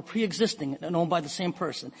that were pre-existing and owned by the same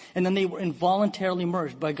person, and then they were involuntarily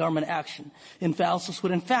merged by government action, analysis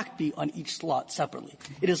would in fact be on each lot separately.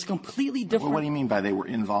 It is completely different. Well, what do you mean by they were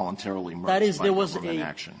involuntarily merged that is, by there was government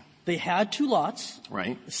action? They had two lots.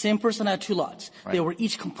 Right. The same person had two lots. Right. They were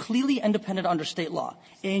each completely independent under state law.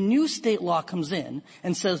 A new state law comes in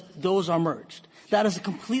and says those are merged. That is a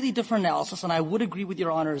completely different analysis, and I would agree with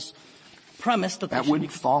Your Honor's premise that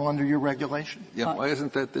wouldn't fall under your regulation? Yeah, why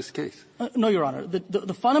isn't that this case? No, Your Honor.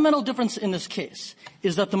 The fundamental difference in this case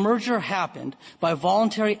is that the merger happened by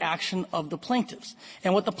voluntary action of the plaintiffs.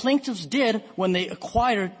 And what the plaintiffs did when they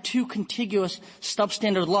acquired two contiguous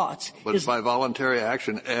substandard lots is by voluntary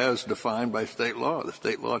action as defined by state law. The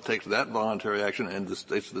state law takes that voluntary action, and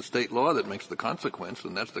it's the state law that makes the consequence,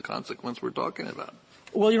 and that's the consequence we're talking about.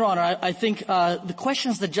 Well, Your Honor, I think the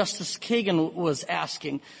questions that Justice Kagan was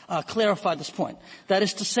asking clarify this point. That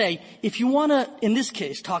is to say, if you want to, in this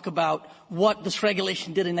case, talk about what this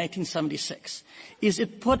regulation did in 1976, is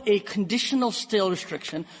it put a conditional sale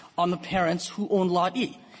restriction on the parents who own Lot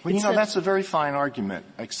E. Well, that's a very fine argument,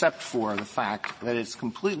 except for the fact that it's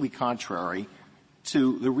completely contrary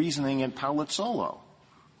to the reasoning in Palazzolo.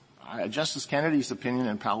 Justice Kennedy's opinion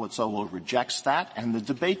in Palazzolo rejects that, and the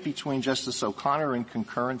debate between Justice O'Connor in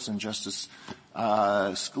concurrence and Justice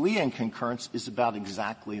Scalia in concurrence is about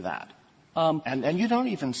exactly that. And you don't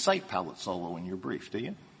even cite Palazzolo in your brief, do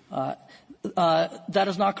you? That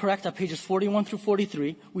is not correct. At pages 41 through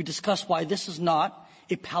 43, we discuss why this is not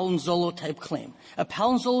a Palazzolo-type claim. A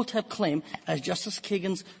Palazzolo-type claim, as Justice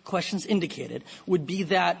Kagan's questions indicated, would be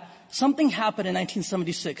that something happened in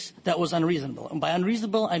 1976 that was unreasonable. And by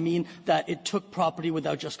unreasonable, I mean that it took property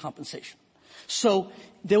without just compensation. So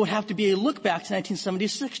there would have to be a look back to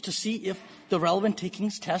 1976 to see if the relevant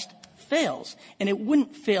takings test fails. And it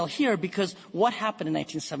wouldn't fail here because what happened in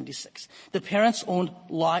 1976? The parents owned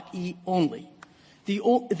Lot E only.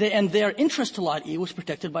 And their interest to Lot E was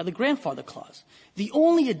protected by the grandfather clause. The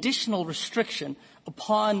only additional restriction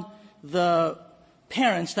upon the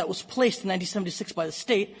parents that was placed in 1976 by the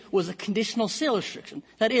state was a conditional sale restriction.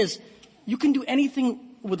 That is, you can do anything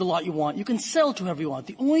with the lot you want. You can sell it to whoever you want.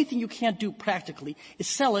 The only thing you can't do practically is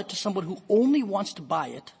sell it to someone who only wants to buy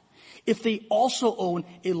it if they also own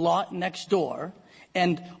a lot next door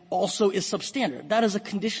and also is substandard. That is a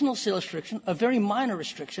conditional sale restriction, a very minor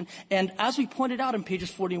restriction, and as we pointed out in pages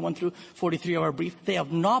 41 through 43 of our brief, they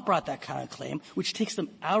have not brought that kind of claim, which takes them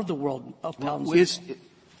out of the world of Palazzolo.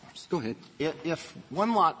 Go ahead. If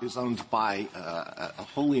one lot is owned by a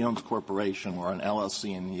wholly owned corporation or an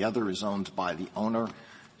LLC and the other is owned by the owner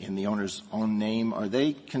in the owner's own name, are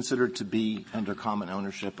they considered to be under common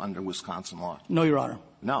ownership under Wisconsin law? No, Your Honor.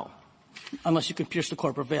 No. Unless you can pierce the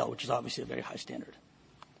corporate veil, which is obviously a very high standard.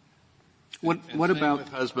 What about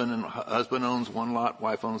husband owns one lot,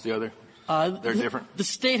 wife owns the other? They're different? The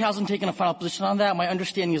state hasn't taken a final position on that. My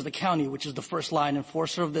understanding is the county, which is the first line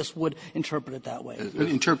enforcer of this, would interpret it that way.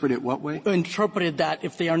 Interpret it what way? Interpret it that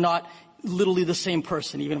if they are not literally the same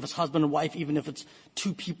person, even if it's husband and wife, even if it's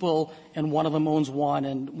two people and one of them owns one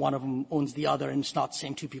and one of them owns the other, and it's not the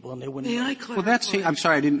same two people, and they wouldn't. May I clarify? Well, that's – I'm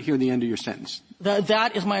sorry, I didn't hear the end of your sentence.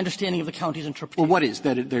 That is my understanding of the county's interpretation. Well, what is?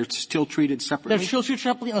 That they're still treated separately? They're still treated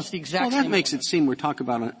separately, and it's the exact same. Well, that makes it seem – we're talking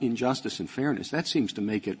about injustice and fairness. That seems to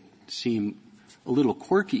make it seem a little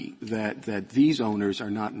quirky that these owners are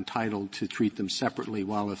not entitled to treat them separately,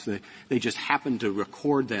 while if they just happen to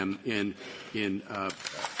record them in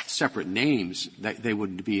separate names, that they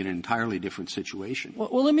would be in an entirely different situation.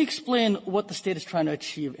 Well, let me explain what the state is trying to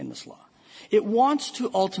achieve in this law. It wants to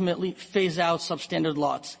ultimately phase out substandard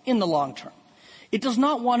lots in the long term. It does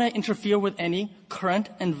not want to interfere with any current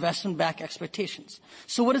investment-backed expectations.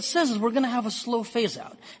 So what it says is we're going to have a slow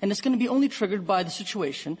phase-out, and it's going to be only triggered by the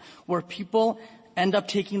situation where people end up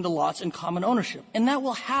taking the lots in common ownership. And that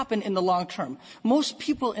will happen in the long term. Most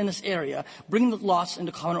people in this area bring the lots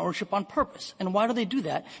into common ownership on purpose. And why do they do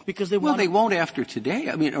that? Because they want – Well, they won't after today.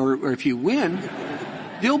 I mean, or if you win,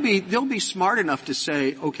 they'll be smart enough to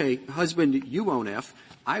say, okay, husband, you own F.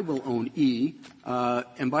 I will own E,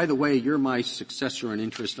 and by the way, you're my successor in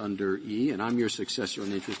interest under E, and I'm your successor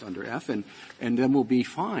in interest under F, and then we'll be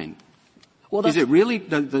fine. Well, is it really,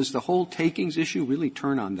 does the whole takings issue really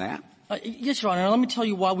turn on that? Yes, Your Honor. Let me tell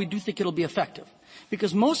you why we do think it'll be effective.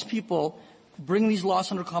 Because most people bring these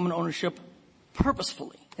lots under common ownership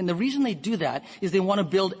purposefully. And the reason they do that is they want to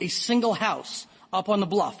build a single house up on the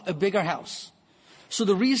bluff, a bigger house. So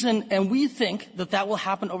the reason, and we think that will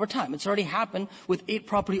happen over time. It's already happened with 8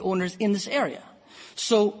 property owners in this area.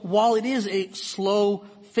 So while it is a slow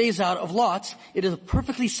phase-out of lots, it is a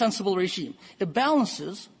perfectly sensible regime. It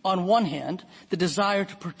balances, on one hand, the desire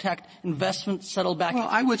to protect investment settled back. Well,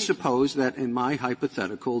 I would suppose that in my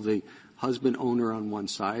hypothetical, the husband owner on one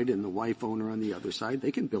side and the wife owner on the other side,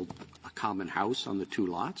 they can build a common house on the 2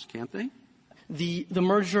 lots, can't they? The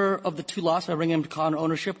merger of the 2 lots by bringing them to common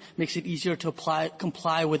ownership makes it easier to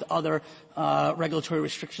comply with other regulatory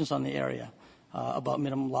restrictions on the area about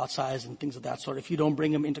minimum lot size and things of that sort. If you don't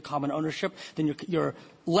bring them into common ownership, then you're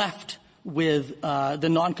left with the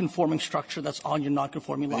non-conforming structure that's on your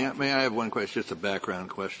non-conforming lot. May I have one question, just a background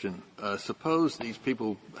question? Suppose these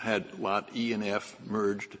people had lot E and F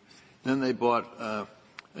merged, then they bought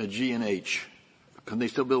a G and H. Can they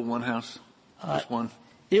still build one house? Just one?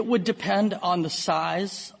 It would depend on the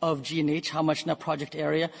size of G and H, how much net project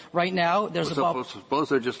area. Right now, there's suppose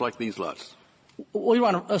they're just like these lots. Well, Your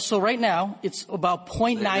Honor, so right now, it's about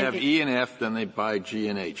 0.9. They have E and F, then they buy G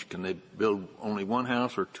and H. Can they build only one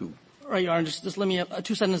house or 2? Right, Your Honor, just let me,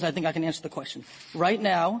 2 sentences, I think I can answer the question. Right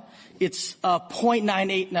now, it's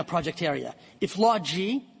 0.98 net project area. If lot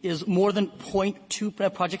G is more than 0.2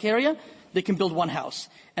 net project area, they can build one house.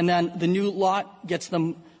 And then the new lot gets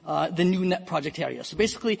them the new net project area. So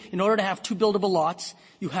basically, in order to have 2 buildable lots,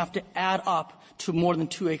 you have to add up to more than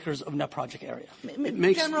 2 acres of net project area. It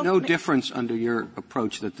makes no difference under your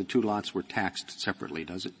approach that the 2 lots were taxed separately,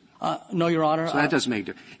 does it? No, Your Honor. So that doesn't make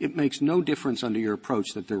difference. It makes no difference under your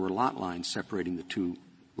approach that there were lot lines separating the 2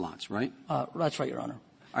 lots, right? That's right, Your Honor.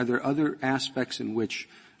 Are there other aspects in which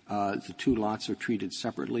the 2 lots are treated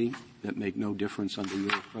separately that make no difference under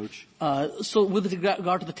your approach? So with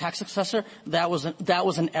regard to the tax assessor, that was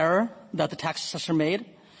an error that the tax assessor made.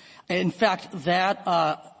 In fact,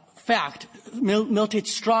 that fact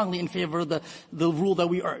militates strongly in favor of the rule that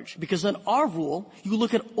we urge. Because in our rule, you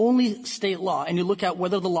look at only state law, and you look at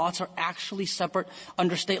whether the lots are actually separate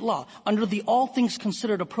under state law. Under the all things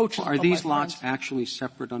considered approaches Are these lots actually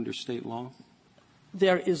separate under state law?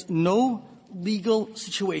 There is no legal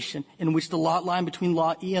situation in which the lot line between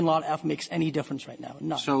lot E and lot F makes any difference right now.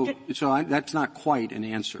 None. So that's not quite an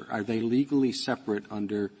answer. Are they legally separate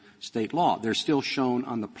under state law? They're still shown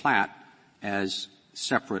on the plat as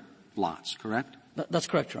separate lots, correct? That's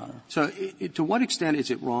correct, Your Honor. So to what extent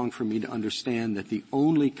is it wrong for me to understand that the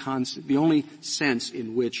only sense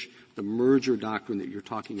in which the merger doctrine that you're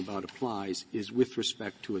talking about applies is with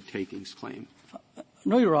respect to a takings claim?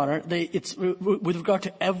 No, Your Honor. It's with regard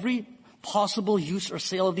to every possible use or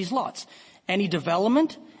sale of these lots. Any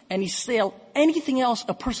development, any sale, anything else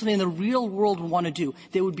a person in the real world would want to do,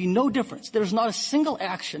 there would be no difference. There's not a single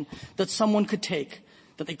action that someone could take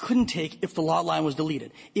that they couldn't take if the lot line was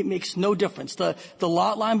deleted. It makes no difference. The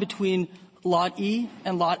lot line between lot E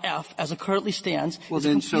and lot F, as it currently stands, well,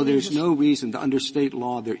 then, so there's no reason under state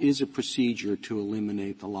law there is a procedure to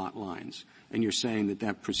eliminate the lot lines. And you're saying that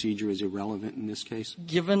that procedure is irrelevant in this case?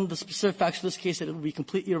 Given the specific facts of this case, that it would be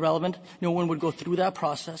completely irrelevant. No one would go through that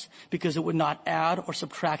process because it would not add or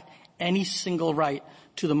subtract any single right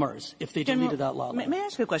to the Murrs if they deleted that law. May I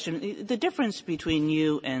ask you a question? The difference between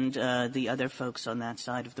you and the other folks on that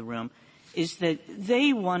side of the room is that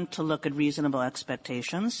they want to look at reasonable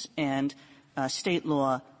expectations, and state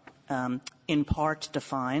law in part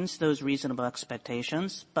defines those reasonable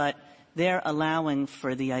expectations, but they're allowing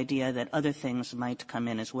for the idea that other things might come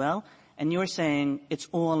in as well, and you're saying it's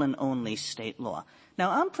all and only state law.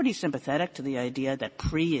 Now, I'm pretty sympathetic to the idea that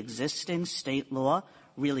pre-existing state law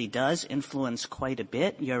really does influence quite a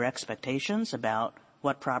bit your expectations about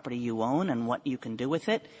what property you own and what you can do with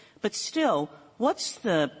it. But still, what's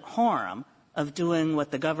the harm of doing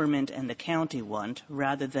what the government and the county want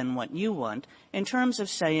rather than what you want in terms of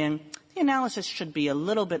saying the analysis should be a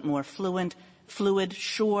little bit more fluid?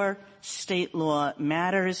 Sure, state law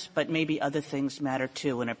matters, but maybe other things matter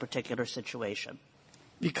too in a particular situation.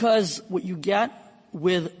 Because what you get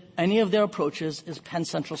with any of their approaches is Penn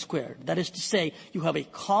Central squared. That is to say, you have a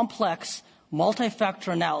complex,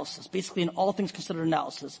 multi-factor analysis, basically an all things considered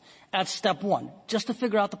analysis, at step one, just to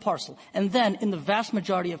figure out the parcel. And then, in the vast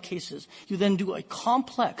majority of cases, you then do a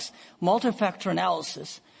complex, multi-factor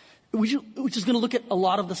analysis, which is going to look at a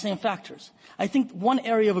lot of the same factors. I think one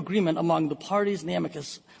area of agreement among the parties and the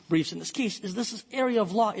amicus briefs in this case is this area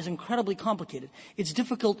of law is incredibly complicated. It's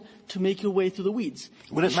difficult to make your way through the weeds.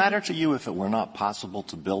 Would it matter to you if it were not possible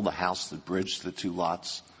to build a house that bridged the two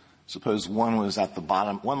lots? Suppose one was at the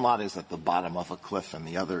bottom, one lot is at the bottom of a cliff and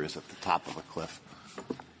the other is at the top of a cliff.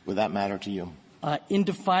 Would that matter to you? In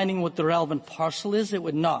defining what the relevant parcel is, it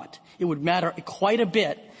would not. It would matter quite a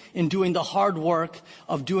bit in doing the hard work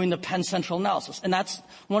of doing the Penn Central analysis. And that's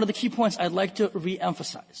one of the key points I'd like to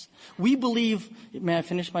reemphasize. We believe — may I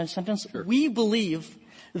finish my sentence? Sure. We believe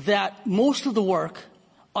that most of the work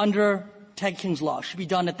under Ted King's law should be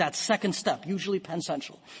done at that second step, usually Penn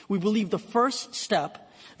Central. We believe the first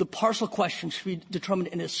step, the parcel question, should be determined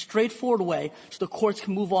in a straightforward way so the courts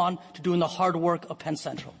can move on to doing the hard work of Penn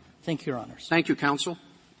Central. Thank you, Your Honors. Thank you, counsel.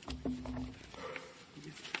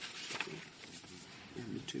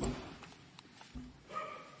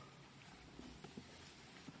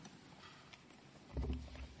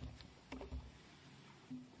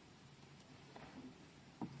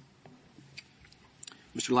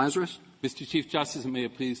 Mr. Lazarus. Mr. Chief Justice, and may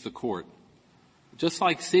it please the Court. Just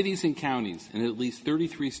like cities and counties in at least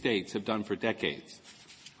 33 states have done for decades,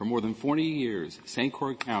 for more than 40 years, St.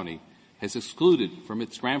 Croix County has excluded from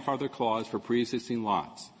its grandfather clause for pre-existing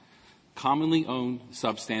lots commonly owned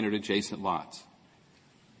substandard adjacent lots.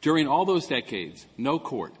 During all those decades, no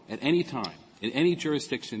court at any time in any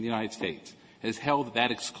jurisdiction in the United States has held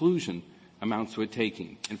that exclusion amounts to a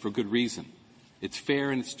taking, and for good reason. It's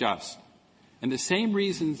fair and it's just. And the same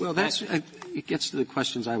reasons. Well, it gets to the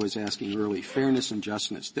questions I was asking early: fairness and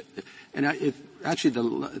justness. And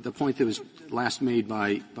the point that was last made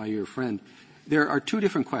by your friend. There are two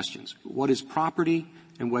different questions: what is property,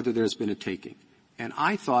 and whether there's been a taking. And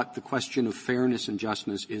I thought the question of fairness and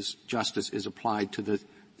justice is applied to the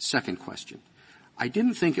second question. I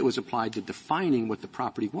didn't think it was applied to defining what the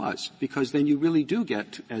property was, because then you really do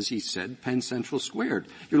get, as he said, Penn Central squared.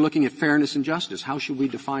 You're looking at fairness and justice. How should we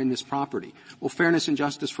define this property? Well, fairness and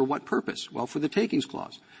justice for what purpose? Well, for the takings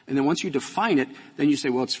clause. And then once you define it, then you say,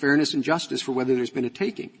 well, it's fairness and justice for whether there's been a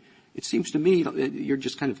taking. It seems to me that you're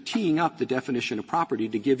just kind of teeing up the definition of property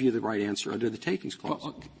to give you the right answer under the takings clause.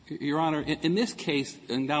 Well, Your Honor, in this case,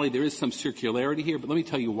 undoubtedly there is some circularity here, but let me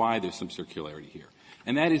tell you why there's some circularity here.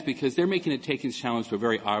 And that is because they're making a takings challenge to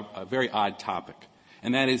a very odd topic,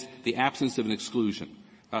 and that is the absence of an exclusion.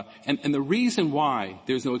 And the reason why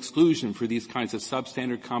there's no exclusion for these kinds of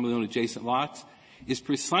substandard commonly owned adjacent lots is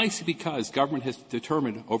precisely because government has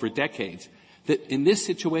determined over decades that in this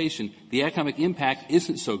situation the economic impact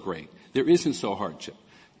isn't so great. There isn't so hardship.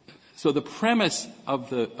 So the premise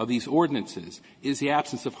of these ordinances is the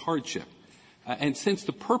absence of hardship. And since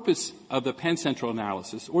the purpose of the Penn Central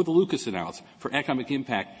analysis or the Lucas analysis for economic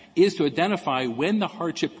impact is to identify when the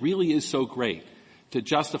hardship really is so great to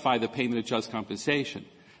justify the payment of just compensation,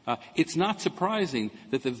 it's not surprising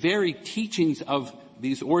that the very teachings of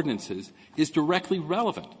these ordinances is directly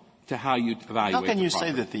relevant to how you evaluate. How can you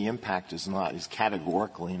property. say that the impact is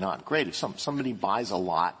categorically not great? If somebody buys a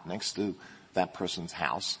lot next to that person's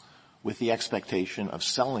house with the expectation of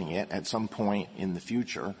selling it at some point in the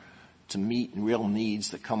future to meet real needs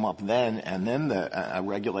that come up then, and then a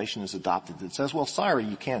regulation is adopted that says, well, sorry,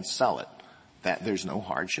 you can't sell it, that there's no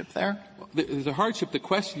hardship there? Well, there's a hardship. The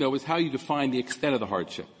question, though, is how you define the extent of the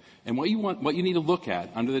hardship. And what you need to look at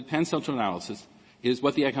under the Penn Central analysis is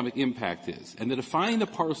what the economic impact is. And to define the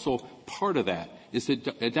parcel part of that is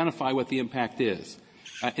to identify what the impact is.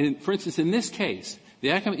 And for instance, in this case,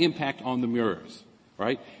 the economic impact on the Murrs,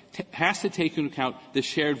 right, has to take into account the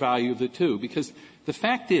shared value of the two. Because the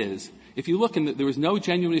fact is, if you look, there was no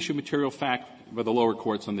genuine issue of material fact by the lower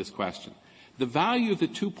courts on this question. The value of the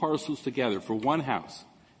two parcels together for one house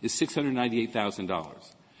is $698,000.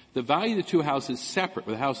 The value of the two houses separate,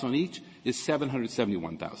 with a house on each, is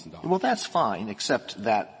 $771,000. Well, that's fine, except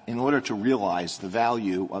that in order to realize the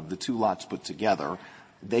value of the two lots put together,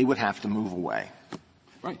 they would have to move away.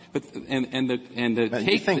 Right. But,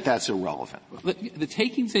 you think that's irrelevant? The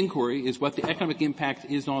takings inquiry is what the economic impact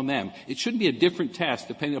is on them. It shouldn't be a different test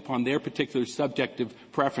depending upon their particular subjective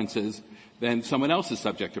preferences than someone else's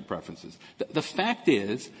subjective preferences. The fact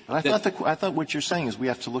is I thought what you're saying is we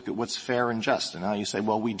have to look at what's fair and just. And now you say,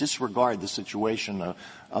 well, we disregard the situation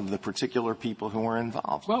of the particular people who are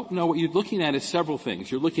involved. Well, no, what you're looking at is several things.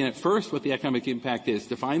 You're looking at first what the economic impact is,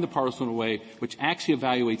 define the parcel in a way which actually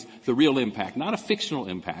evaluates the real impact, not a fictional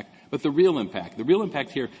impact, but the real impact. The real impact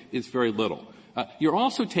here is very little. You're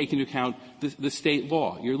also taking into account the state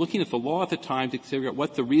law. You're looking at the law at the time to figure out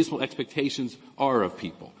what the reasonable expectations are of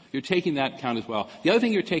people. You're taking that account as well. The other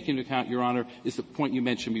thing you're taking into account, Your Honor, is the point you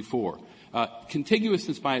mentioned before.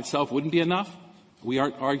 Contiguousness by itself wouldn't be enough. We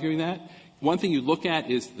aren't arguing that. One thing you look at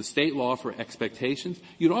is the state law for expectations.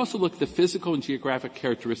 You'd also look at the physical and geographic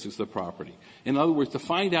characteristics of the property. In other words, to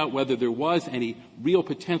find out whether there was any real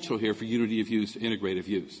potential here for unity of use, integrative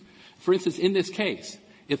use. For instance, in this case,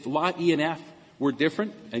 if lot E and F were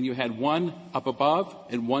different and you had one up above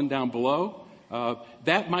and one down below,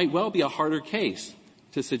 that might well be a harder case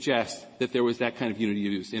to suggest that there was that kind of unity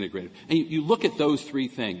of use integrative. And you look at those three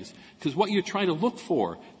things, because what you're trying to look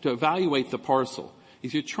for to evaluate the parcel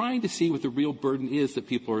is you're trying to see what the real burden is that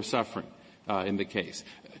people are suffering in the case.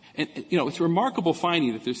 And, it's a remarkable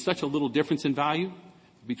finding that there's such a little difference in value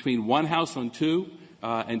between one house on two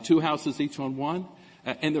and two houses each on one.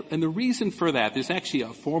 And the reason for that, there's actually a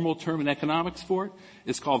formal term in economics for it.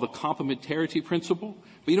 It's called the complementarity principle.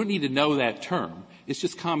 But you don't need to know that term. It's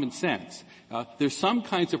just common sense. There's some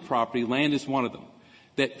kinds of property, land is one of them,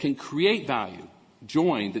 that can create value,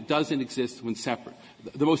 joined, that doesn't exist when separate.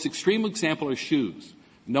 The most extreme example are shoes.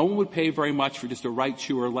 No one would pay very much for just a right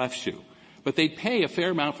shoe or a left shoe. But they'd pay a fair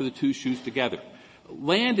amount for the two shoes together.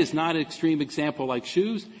 Land is not an extreme example like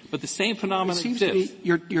shoes, but the same phenomenon exists. It seems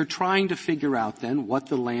to me you're trying to figure out then what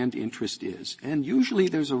the land interest is. And usually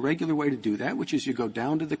there's a regular way to do that, which is you go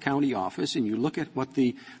down to the county office and you look at what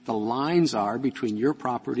the lines are between your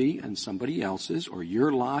property and somebody else's, or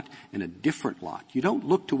your lot and a different lot. You don't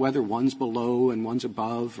look to whether one's below and one's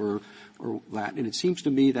above or that. And it seems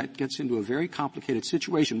to me that gets into a very complicated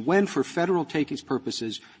situation when, for federal takings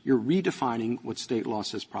purposes, you're redefining what state law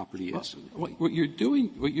says property is. Well, what you're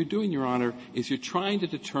doing, Your Honor, is you're trying to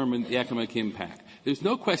determine the economic impact. There's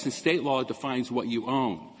no question state law defines what you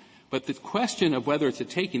own. But the question of whether it's a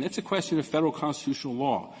taking, that's a question of federal constitutional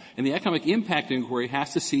law. And the economic impact inquiry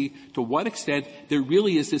has to see to what extent there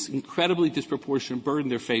really is this incredibly disproportionate burden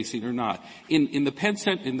they're facing or not. In the Penn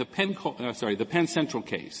Central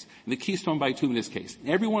case, in the Keystone Bituminous case, in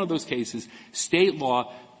every one of those cases, state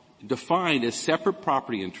law defined as separate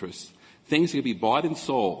property interests. Things can be bought and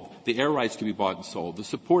sold. The air rights can be bought and sold. The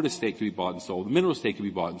support estate can be bought and sold. The mineral estate can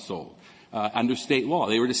be bought and sold. Under state law.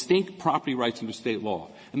 They were distinct property rights under state law.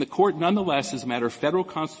 And the court, nonetheless, as a matter of federal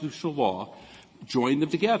constitutional law, joined them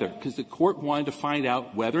together because the court wanted to find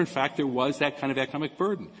out whether, in fact, there was that kind of economic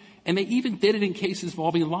burden. And they even did it in cases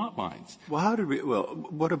involving lot lines. Well,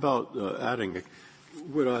 what about adding,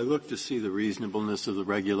 would I look to see the reasonableness of the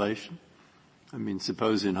regulation? I mean,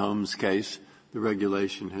 suppose in Holmes' case, the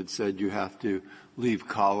regulation had said you have to leave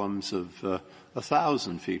columns of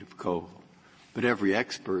 1,000 feet of coal. But every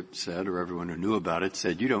expert said, or everyone who knew about it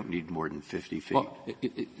said, you don't need more than 50 feet. Well,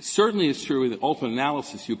 it certainly is true in the ultimate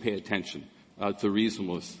analysis you pay attention to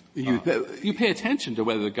reasonableness. You pay attention to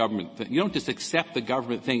whether the government thing. You don't just accept the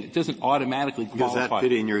government thing. It doesn't automatically qualify. Does that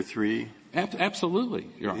fit in your three? Absolutely,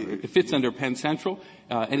 Your Honor. It fits under Penn Central.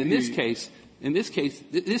 And in this case,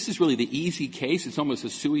 this is really the easy case. It's almost a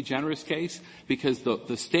sui generis case because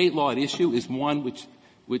the state law at issue is one which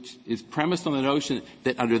is premised on the notion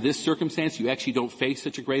that under this circumstance you actually don't face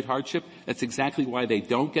such a great hardship. That's exactly why they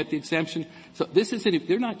don't get the exemption. So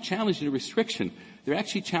they're not challenging a restriction. They're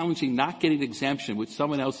actually challenging not getting an exemption which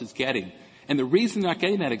someone else is getting. And the reason they're not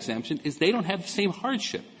getting that exemption is they don't have the same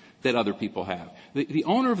hardship that other people have. The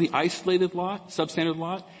owner of the isolated lot, substandard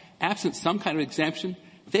lot, absent some kind of exemption,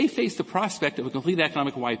 they face the prospect of a complete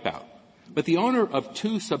economic wipeout. But the owner of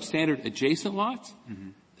two substandard adjacent lots,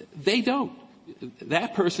 they don't.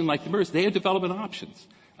 That person, like the Murrs, they have development options.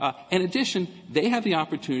 In addition, they have the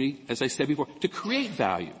opportunity, as I said before, to create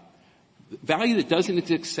value that doesn't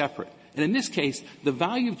exist separate. And in this case, the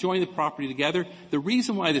value of joining the property together, the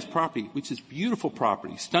reason why this property, which is beautiful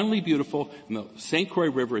property, stunningly beautiful, in the St. Croix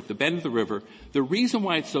River, at the bend of the river, the reason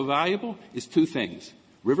why it's so valuable is two things: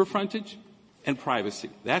 river frontage and privacy.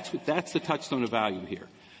 That's the touchstone of value here.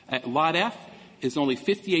 Lot F is only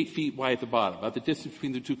 58 feet wide at the bottom, about the distance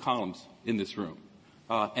between the two columns in this room,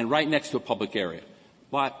 and right next to a public area.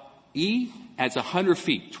 Lot E adds 100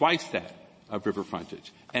 feet, twice that of river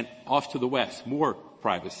frontage, and off to the west, more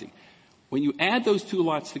privacy. When you add those two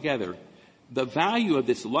lots together, the value of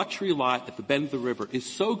this luxury lot at the bend of the river is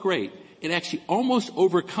so great, it actually almost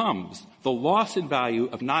overcomes the loss in value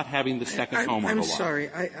of not having the second home on the lot. I'm sorry.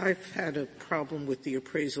 I've had a problem with the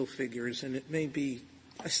appraisal figures, and it may be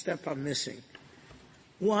a step I'm missing.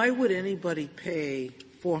 Why would anybody pay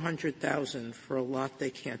 $400,000 for a lot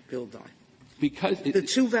they can't build on? Because the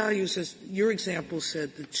two values, as your example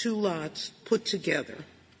said, the two lots put together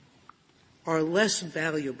are less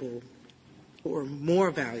valuable or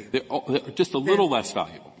more valuable. They're just a little less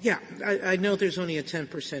valuable. Yeah, I know there's only a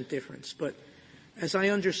 10% difference, but as I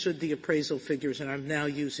understood the appraisal figures, and I'm now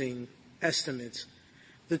using estimates,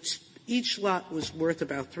 each lot was worth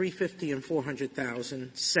about $350,000 and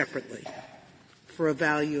 $400,000 separately for a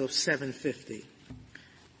value of $750,000.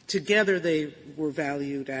 Together they were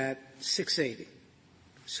valued at $680,000.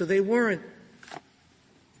 So they weren't,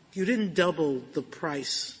 you didn't double the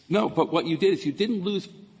price. No, but what you did is you didn't lose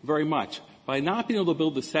very much. By not being able to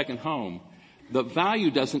build the second home, the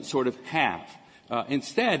value doesn't sort of halve.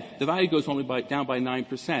 Instead, the value goes only down by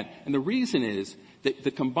 9%. And the reason is that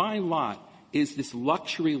the combined lot is this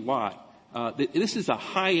luxury lot. This is a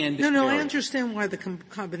high-end area. No, I understand why the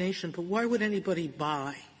combination, but why would anybody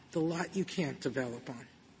buy the lot you can't develop on?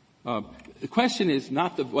 The question is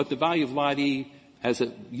not what the value of Lot E as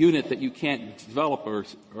a unit that you can't develop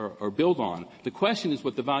or build on. The question is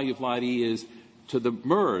what the value of Lot E is to the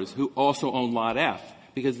Murrs, who also own Lot F,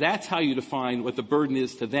 because that's how you define what the burden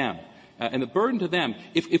is to them. And the burden to them,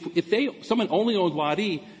 if someone only owned Lot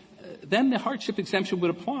E, then the hardship exemption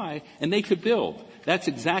would apply and they could build. That's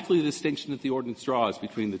exactly the distinction that the ordinance draws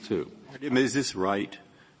between the two. Is this right?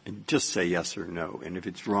 And just say yes or no. And if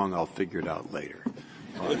it's wrong, I'll figure it out later.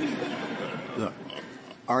 Look,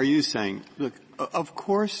 are you saying, look, of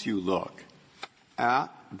course you look at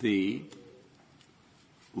the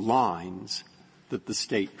lines that the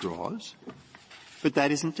state draws, but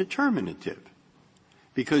that isn't determinative,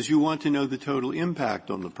 because you want to know the total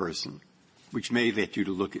impact on the person, which may get you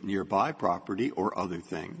to look at nearby property or other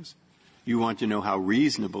things. You want to know how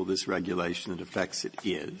reasonable this regulation that affects it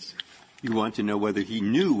is. You want to know whether he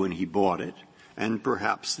knew when he bought it, and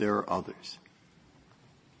perhaps there are others.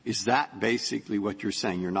 Is that basically what you're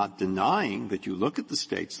saying? You're not denying that you look at the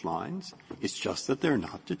state's lines. It's just that they're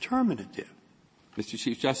not determinative. Mr.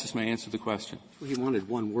 Chief Justice, may I answer the question? Well, he wanted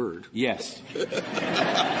one word. Yes.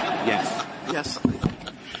 Yes. Yes.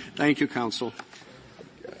 Thank you, counsel.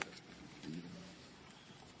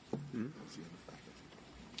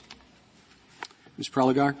 Ms.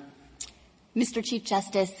 Preligar. Mr. Chief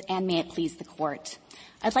Justice, and may it please the Court.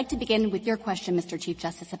 I'd like to begin with your question, Mr. Chief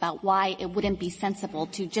Justice, about why it wouldn't be sensible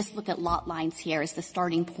to just look at lot lines here as the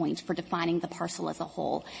starting point for defining the parcel as a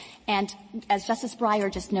whole. And as Justice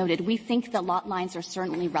Breyer just noted, we think that lot lines are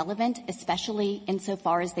certainly relevant, especially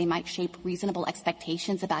insofar as they might shape reasonable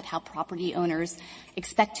expectations about how property owners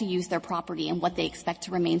expect to use their property and what they expect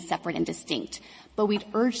to remain separate and distinct. But we'd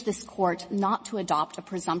urge this Court not to adopt a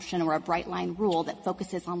presumption or a bright-line rule that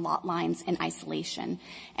focuses on lot lines in isolation.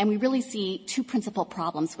 And we really see two principal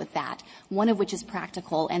problems with that, one of which is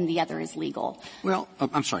practical and the other is legal. Well,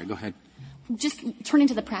 I'm sorry. Go ahead. Just turning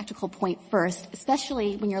to the practical point first,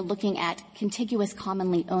 especially when you're looking at contiguous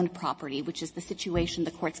commonly owned property, which is the situation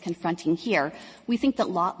the Court's confronting here, we think that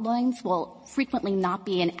lot lines will frequently not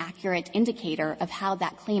be an accurate indicator of how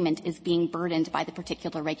that claimant is being burdened by the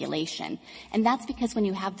particular regulation. And that's because when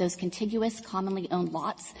you have those contiguous commonly owned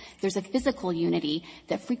lots, there's a physical unity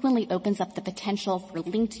that frequently opens up the potential for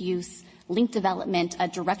linked use, linked development, a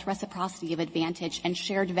direct reciprocity of advantage, and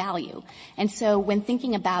shared value. And so when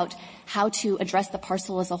thinking about how to address the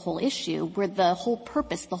parcel as a whole issue, where the whole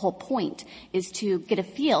purpose, the whole point, is to get a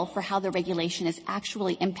feel for how the regulation is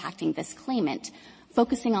actually impacting this claimant,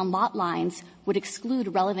 focusing on lot lines would exclude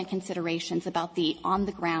relevant considerations about the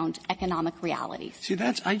on-the-ground economic realities. See,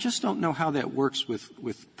 I just don't know how that works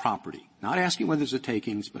with property. Not asking whether there's a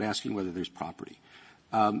takings, but asking whether there's property.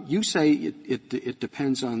 You say it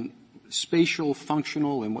depends on spatial,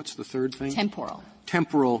 functional, and what's the third thing?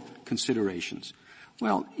 Temporal considerations.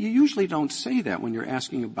 Well, you usually don't say that when you're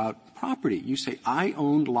asking about property. You say, I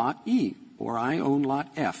own lot E, or I own lot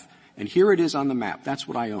F, and here it is on the map. That's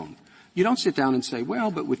what I own. You don't sit down and say,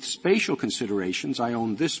 well, but with spatial considerations, I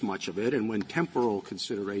own this much of it, and when temporal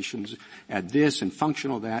considerations add this and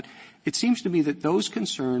functional that. It seems to me that those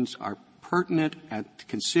concerns are pertinent at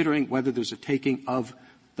considering whether there's a taking of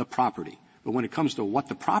the property. But when it comes to what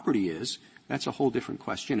the property is, that's a whole different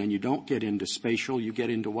question, and you don't get into spatial, you get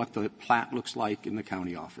into what the plat looks like in the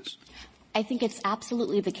county office. I think it's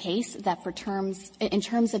absolutely the case that in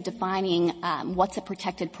terms of defining what's a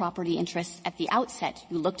protected property interest at the outset,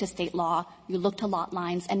 you look to state law, you look to lot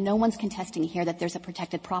lines, and no one's contesting here that there's a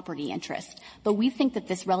protected property interest. But we think that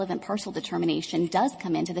this relevant parcel determination does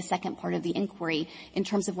come into the second part of the inquiry in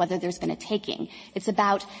terms of whether there's been a taking. It's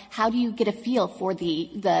about how do you get a feel for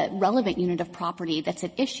the relevant unit of property that's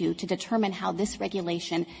at issue to determine how this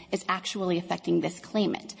regulation is actually affecting this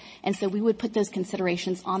claimant. And so we would put those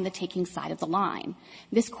considerations on the taking side of the line.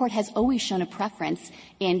 This Court has always shown a preference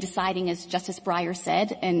in deciding, as Justice Breyer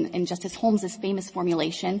said, and Justice Holmes's famous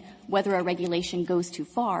formulation, whether a regulation goes too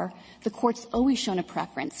far. The Court's always shown a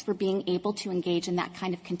preference for being able to engage in that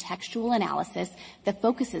kind of contextual analysis that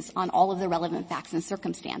focuses on all of the relevant facts and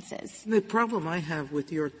circumstances. The problem I have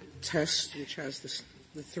with your test, which has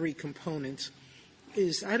the three components,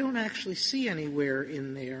 is I don't actually see anywhere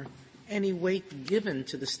in there any weight given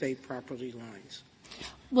to the state property lines.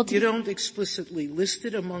 Well, you don't explicitly list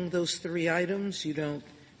it among those three items. You don't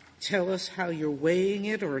tell us how you're weighing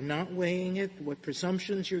it or not weighing it, what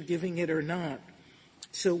presumptions you're giving it or not.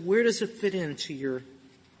 So where does it fit into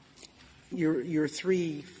your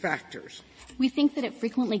three factors? We think that it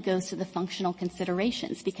frequently goes to the functional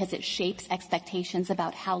considerations because it shapes expectations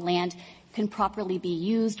about how land can properly be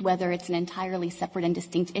used, whether it's an entirely separate and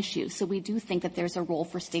distinct issue. So we do think that there's a role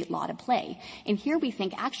for state law to play. And here we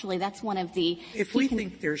think actually that's one of the — If we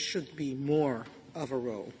think there should be more of a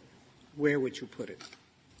role, where would you put it?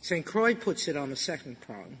 St. Croix puts it on the second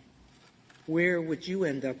prong. Where would you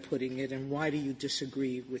end up putting it, and why do you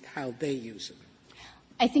disagree with how they use it?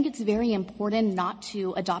 I think it's very important not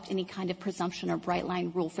to adopt any kind of presumption or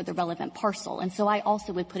bright-line rule for the relevant parcel. And so I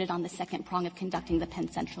also would put it on the second prong of conducting the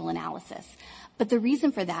Penn Central analysis. But the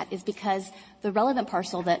reason for that is because the relevant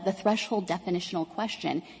parcel, the threshold definitional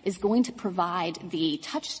question, is going to provide the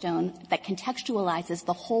touchstone that contextualizes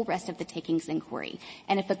the whole rest of the takings inquiry.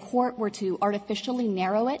 And if a court were to artificially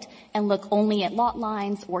narrow it and look only at lot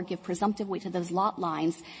lines or give presumptive weight to those lot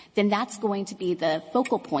lines, then that's going to be the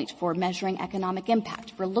focal point for measuring economic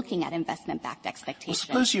impact, for looking at investment-backed expectations.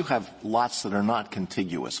 Well, suppose you have lots that are not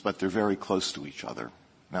contiguous, but they're very close to each other.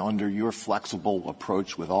 Now, under your flexible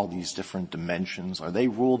approach with all these different dimensions, are they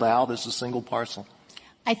ruled out as a single parcel?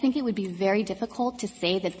 I think it would be very difficult to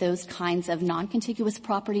say that those kinds of non-contiguous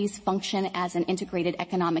properties function as an integrated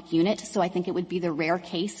economic unit, so I think it would be the rare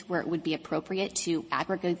case where it would be appropriate to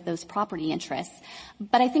aggregate those property interests.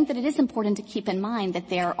 But I think that it is important to keep in mind that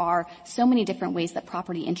there are so many different ways that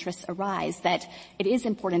property interests arise that it is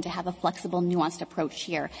important to have a flexible, nuanced approach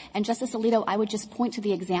here. And Justice Alito, I would just point to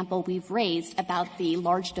the example we've raised about the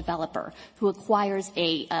large developer who acquires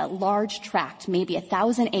a large tract, maybe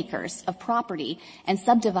 1,000 acres of property, and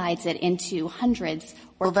subdivides it into hundreds.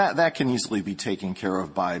 Well, that can easily be taken care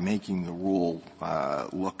of by making the rule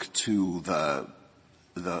look to the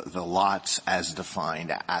lots as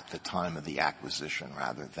defined at the time of the acquisition,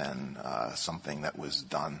 rather than something that was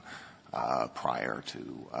done prior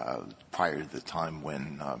to the time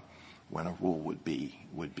when a rule would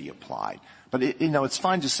be applied. But it's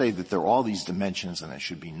fine to say that there are all these dimensions and it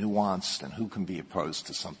should be nuanced, and who can be opposed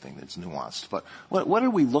to something that's nuanced. But what are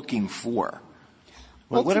we looking for?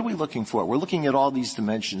 What are we looking for? We're looking at all these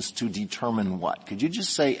dimensions to determine what? Could you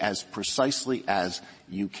just say as precisely as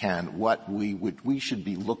you can what we should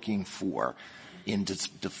be looking for in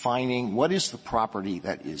defining what is the property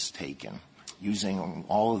that is taken, using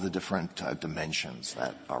all of the different dimensions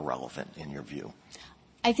that are relevant in your view?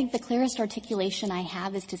 I think the clearest articulation I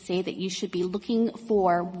have is to say that you should be looking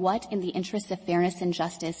for what, in the interest of fairness and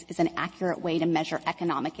justice, is an accurate way to measure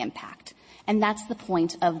economic impact. And that's the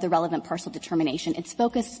point of the relevant parcel determination. It's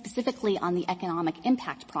focused specifically on the economic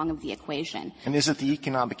impact prong of the equation. And is it the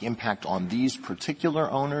economic impact on these particular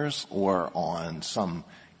owners or on some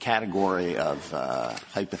category of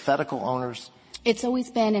hypothetical owners? It's always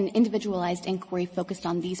been an individualized inquiry focused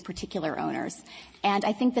on these particular owners. And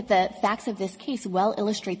I think that the facts of this case well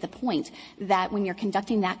illustrate the point that when you're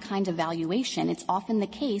conducting that kind of valuation, it's often the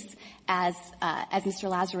case, as Mr.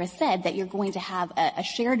 Lazarus said, that you're going to have a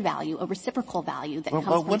shared value, a reciprocal value that comes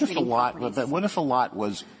from trading properties. But what if a lot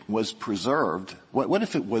was preserved? What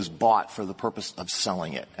if it was bought for the purpose of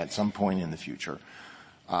selling it at some point in the future?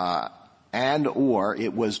 And or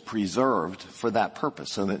it was preserved for that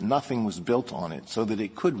purpose so that nothing was built on it so that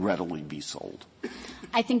it could readily be sold?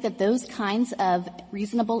 I think that those kinds of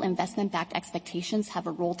reasonable investment-backed expectations have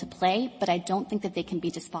a role to play, but I don't think that they can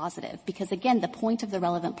be dispositive because, again, the point of the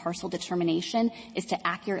relevant parcel determination is to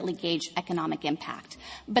accurately gauge economic impact.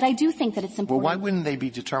 But I do think that it's important. Well, why wouldn't they be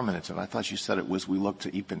determinative? I thought you said it was we look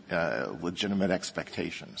to even, legitimate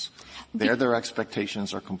expectations. Their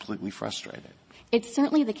expectations are completely frustrated. It's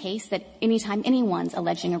certainly the case that anytime anyone's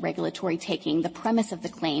alleging a regulatory taking, the premise of the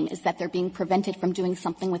claim is that they're being prevented from doing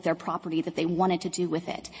something with their property that they wanted to do with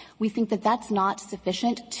it. We think that that's not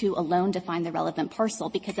sufficient to alone define the relevant parcel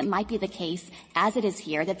because it might be the case, as it is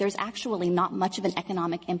here, that there's actually not much of an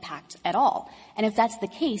economic impact at all. And if that's the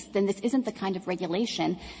case, then this isn't the kind of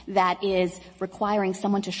regulation that is requiring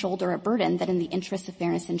someone to shoulder a burden that in the interest of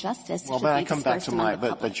fairness and justice well, should but be I come back to my,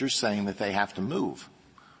 but you're saying that they have to move.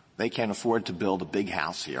 They can't afford to build a big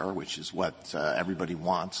house here, which is what everybody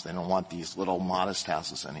wants. They don't want these little modest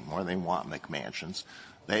houses anymore. They want McMansions.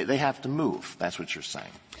 They have to move. That's what you're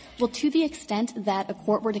saying. Well, to the extent that a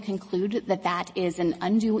court were to conclude that that is an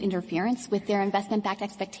undue interference with their investment-backed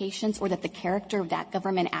expectations or that the character of that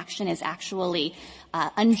government action is actually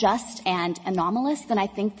unjust and anomalous, then I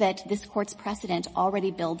think that this Court's precedent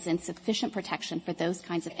already builds in sufficient protection for those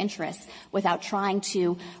kinds of interests without trying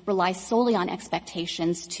to rely solely on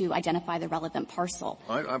expectations to identify the relevant parcel.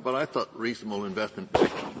 But I thought reasonable investment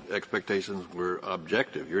expectations were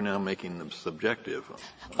objective. You're now making them subjective.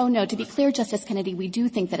 Oh, no. To be clear, Justice Kennedy, we do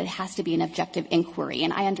think that it has to be an objective inquiry.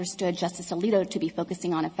 And I understood Justice Alito to be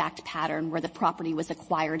focusing on a fact pattern where the property was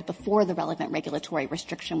acquired before the relevant regulatory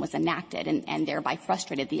restriction was enacted and thereby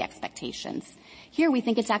frustrated the expectations. Here we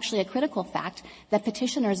think it's actually a critical fact that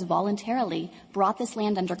petitioners voluntarily brought this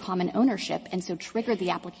land under common ownership and so triggered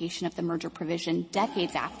the application of the merger provision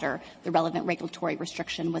decades after the relevant regulatory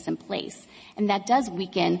restriction was in place. And that does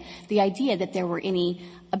weaken the idea that there were any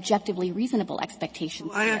objectively reasonable expectations.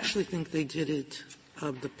 Well, I actually think they did it,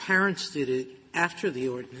 the parents did it after the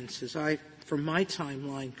ordinances. From my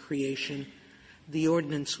timeline creation, the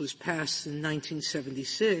ordinance was passed in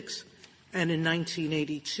 1976. And in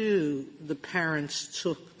 1982, the parents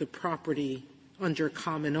took the property under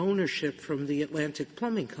common ownership from the Atlantic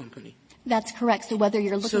Plumbing Company. That's correct. So whether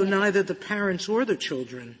you're looking So neither the parents or the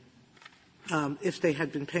children, if they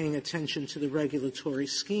had been paying attention to the regulatory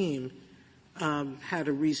scheme, had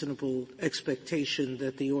a reasonable expectation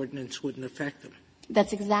that the ordinance wouldn't affect them.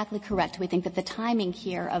 That's exactly correct. We think that the timing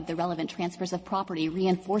here of the relevant transfers of property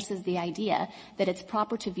reinforces the idea that it's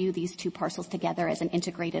proper to view these two parcels together as an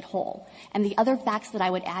integrated whole. And the other facts that I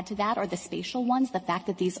would add to that are the spatial ones, the fact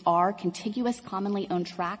that these are contiguous, commonly owned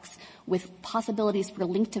tracts with possibilities for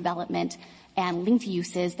linked development and linked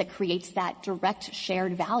uses that creates that direct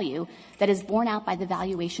shared value that is borne out by the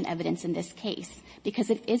valuation evidence in this case.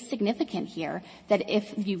 Because it is significant here that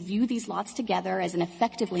if you view these lots together as an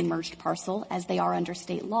effectively merged parcel, as they are under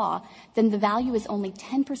state law, then the value is only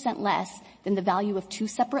 10% less than the value of two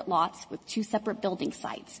separate lots with two separate building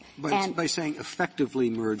sites. By saying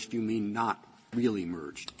effectively merged, you mean not really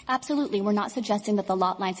merged? Absolutely. We're not suggesting that the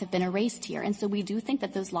lot lines have been erased here. And so we do think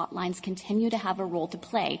that those lot lines continue to have a role to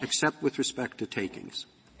play. Except with respect to takings.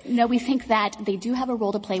 No, we think that they do have a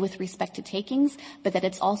role to play with respect to takings, but that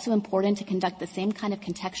it's also important to conduct the same kind of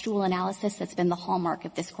contextual analysis that's been the hallmark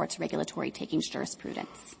of this Court's regulatory takings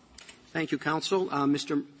jurisprudence. Thank you, counsel.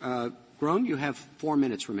 Mr. Groen, you have 4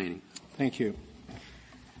 minutes remaining. Thank you.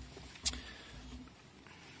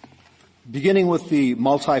 Beginning with the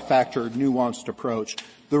multi-factor nuanced approach,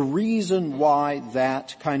 the reason why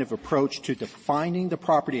that kind of approach to defining the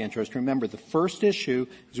property interest, remember the first issue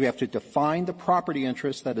is we have to define the property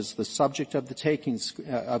interest that is the subject of the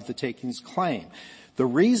takings claim. The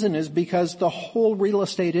reason is because the whole real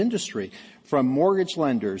estate industry, from mortgage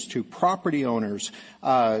lenders to property owners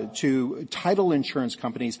to title insurance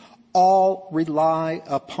companies, all rely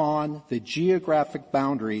upon the geographic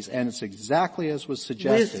boundaries, and it's exactly as was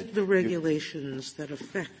suggested. With the regulations that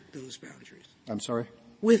affect those boundaries. I'm sorry?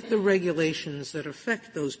 With the regulations that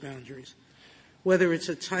affect those boundaries. Whether it's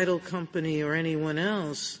a title company or anyone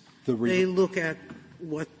else, they look at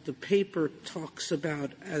what the paper talks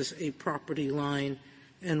about as a property line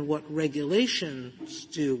and what regulations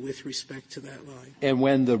do with respect to that line. And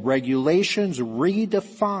when the regulations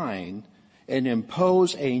redefine and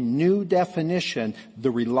impose a new definition,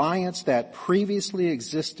 the reliance that previously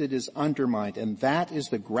existed is undermined, and that is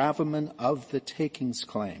the gravamen of the takings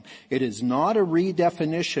claim. It is not a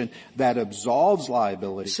redefinition that absolves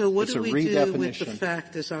liability. So what it's do a we redefinition. do with the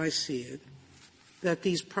fact, as I see it, that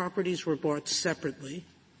these properties were bought separately,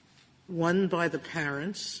 one by the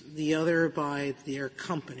parents, the other by their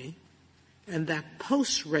company, and that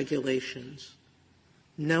post-regulations,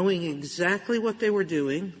 knowing exactly what they were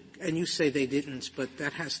doing, and you say they didn't, but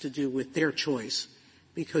that has to do with their choice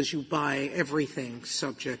because you buy everything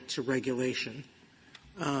subject to regulation.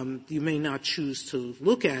 You may not choose to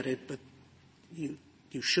look at it, but you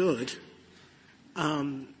should.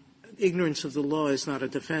 Ignorance of the law is not a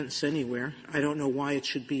defense anywhere. I don't know why it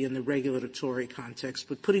should be in the regulatory context,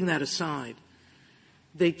 but putting that aside,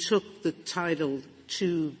 they took the title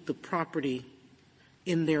to the property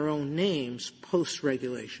in their own names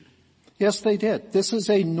post-regulation. Yes, they did. This is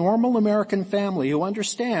a normal American family who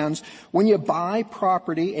understands when you buy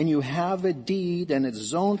property and you have a deed and it's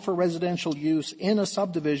zoned for residential use in a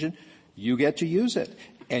subdivision, you get to use it.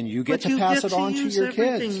 And you get to pass it on to your kids. But you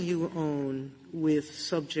get to use everything you own with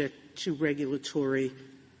subject to regulatory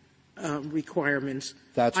requirements.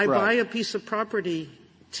 That's right. I buy a right. piece of property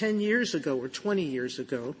 10 years ago or 20 years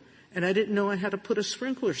ago, and I didn't know I had to put a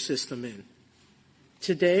sprinkler system in.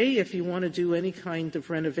 Today, if you want to do any kind of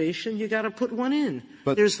renovation, you got to put one in.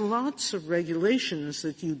 But there's lots of regulations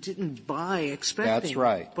that you didn't buy expecting. That's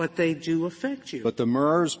right. But they do affect you. But the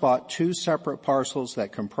Murrs bought two separate parcels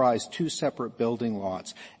that comprise two separate building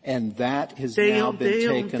lots, and that has now been taken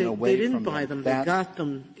away from them. They didn't buy them. They got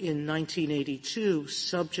them in 1982,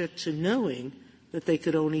 subject to knowing that they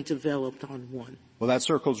could only develop on one. Well, that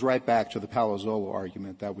circles right back to the Palazzolo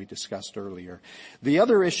argument that we discussed earlier. The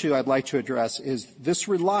other issue I'd like to address is this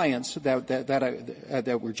reliance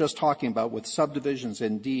that we're just talking about with subdivisions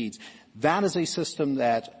and deeds. That is a system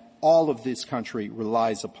that all of this country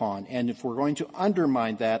relies upon. And if we're going to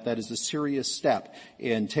undermine that, that is a serious step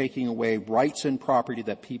in taking away rights and property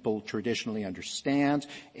that people traditionally understand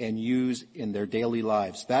and use in their daily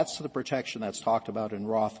lives. That's the protection that's talked about in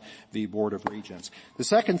Roth v. Board of Regents. The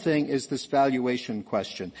second thing is this valuation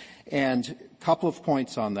question. And a couple of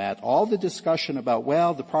points on that. All the discussion about,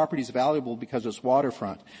 well, the property is valuable because it's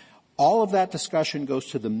waterfront. All of that discussion goes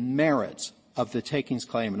to the merits of the takings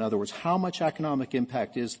claim. In other words, how much economic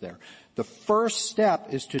impact is there? The first step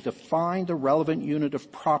is to define the relevant unit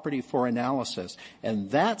of property for analysis,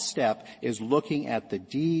 and that step is looking at the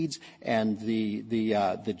deeds and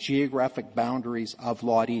the geographic boundaries of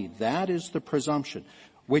Lot E. That is the presumption.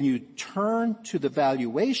 When you turn to the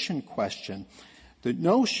valuation question, the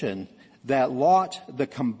notion that the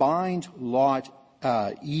combined Lot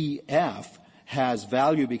EF has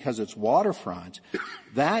value because it's waterfront,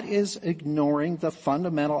 that is ignoring the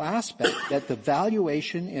fundamental aspect that the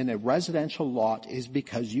valuation in a residential lot is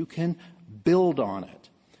because you can build on it.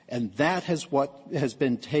 And that is what has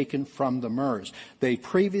been taken from the Murrs. They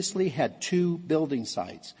previously had two building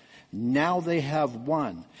sites. Now they have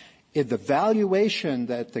one. In the valuation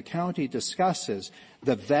that the county discusses,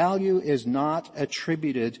 the value is not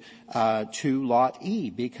attributed to Lot E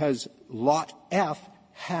because Lot F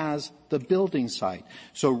has the building site.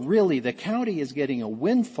 So really, the county is getting a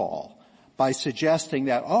windfall by suggesting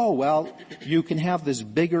that, oh, well, you can have this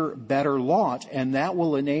bigger, better lot, and that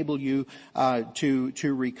will enable you to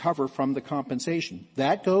recover from the compensation.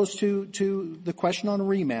 That goes to the question on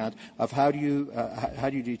remand of how do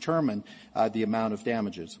you determine the amount of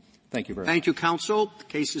damages. Thank you very much. Thank you, counsel. The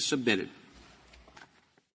case is submitted.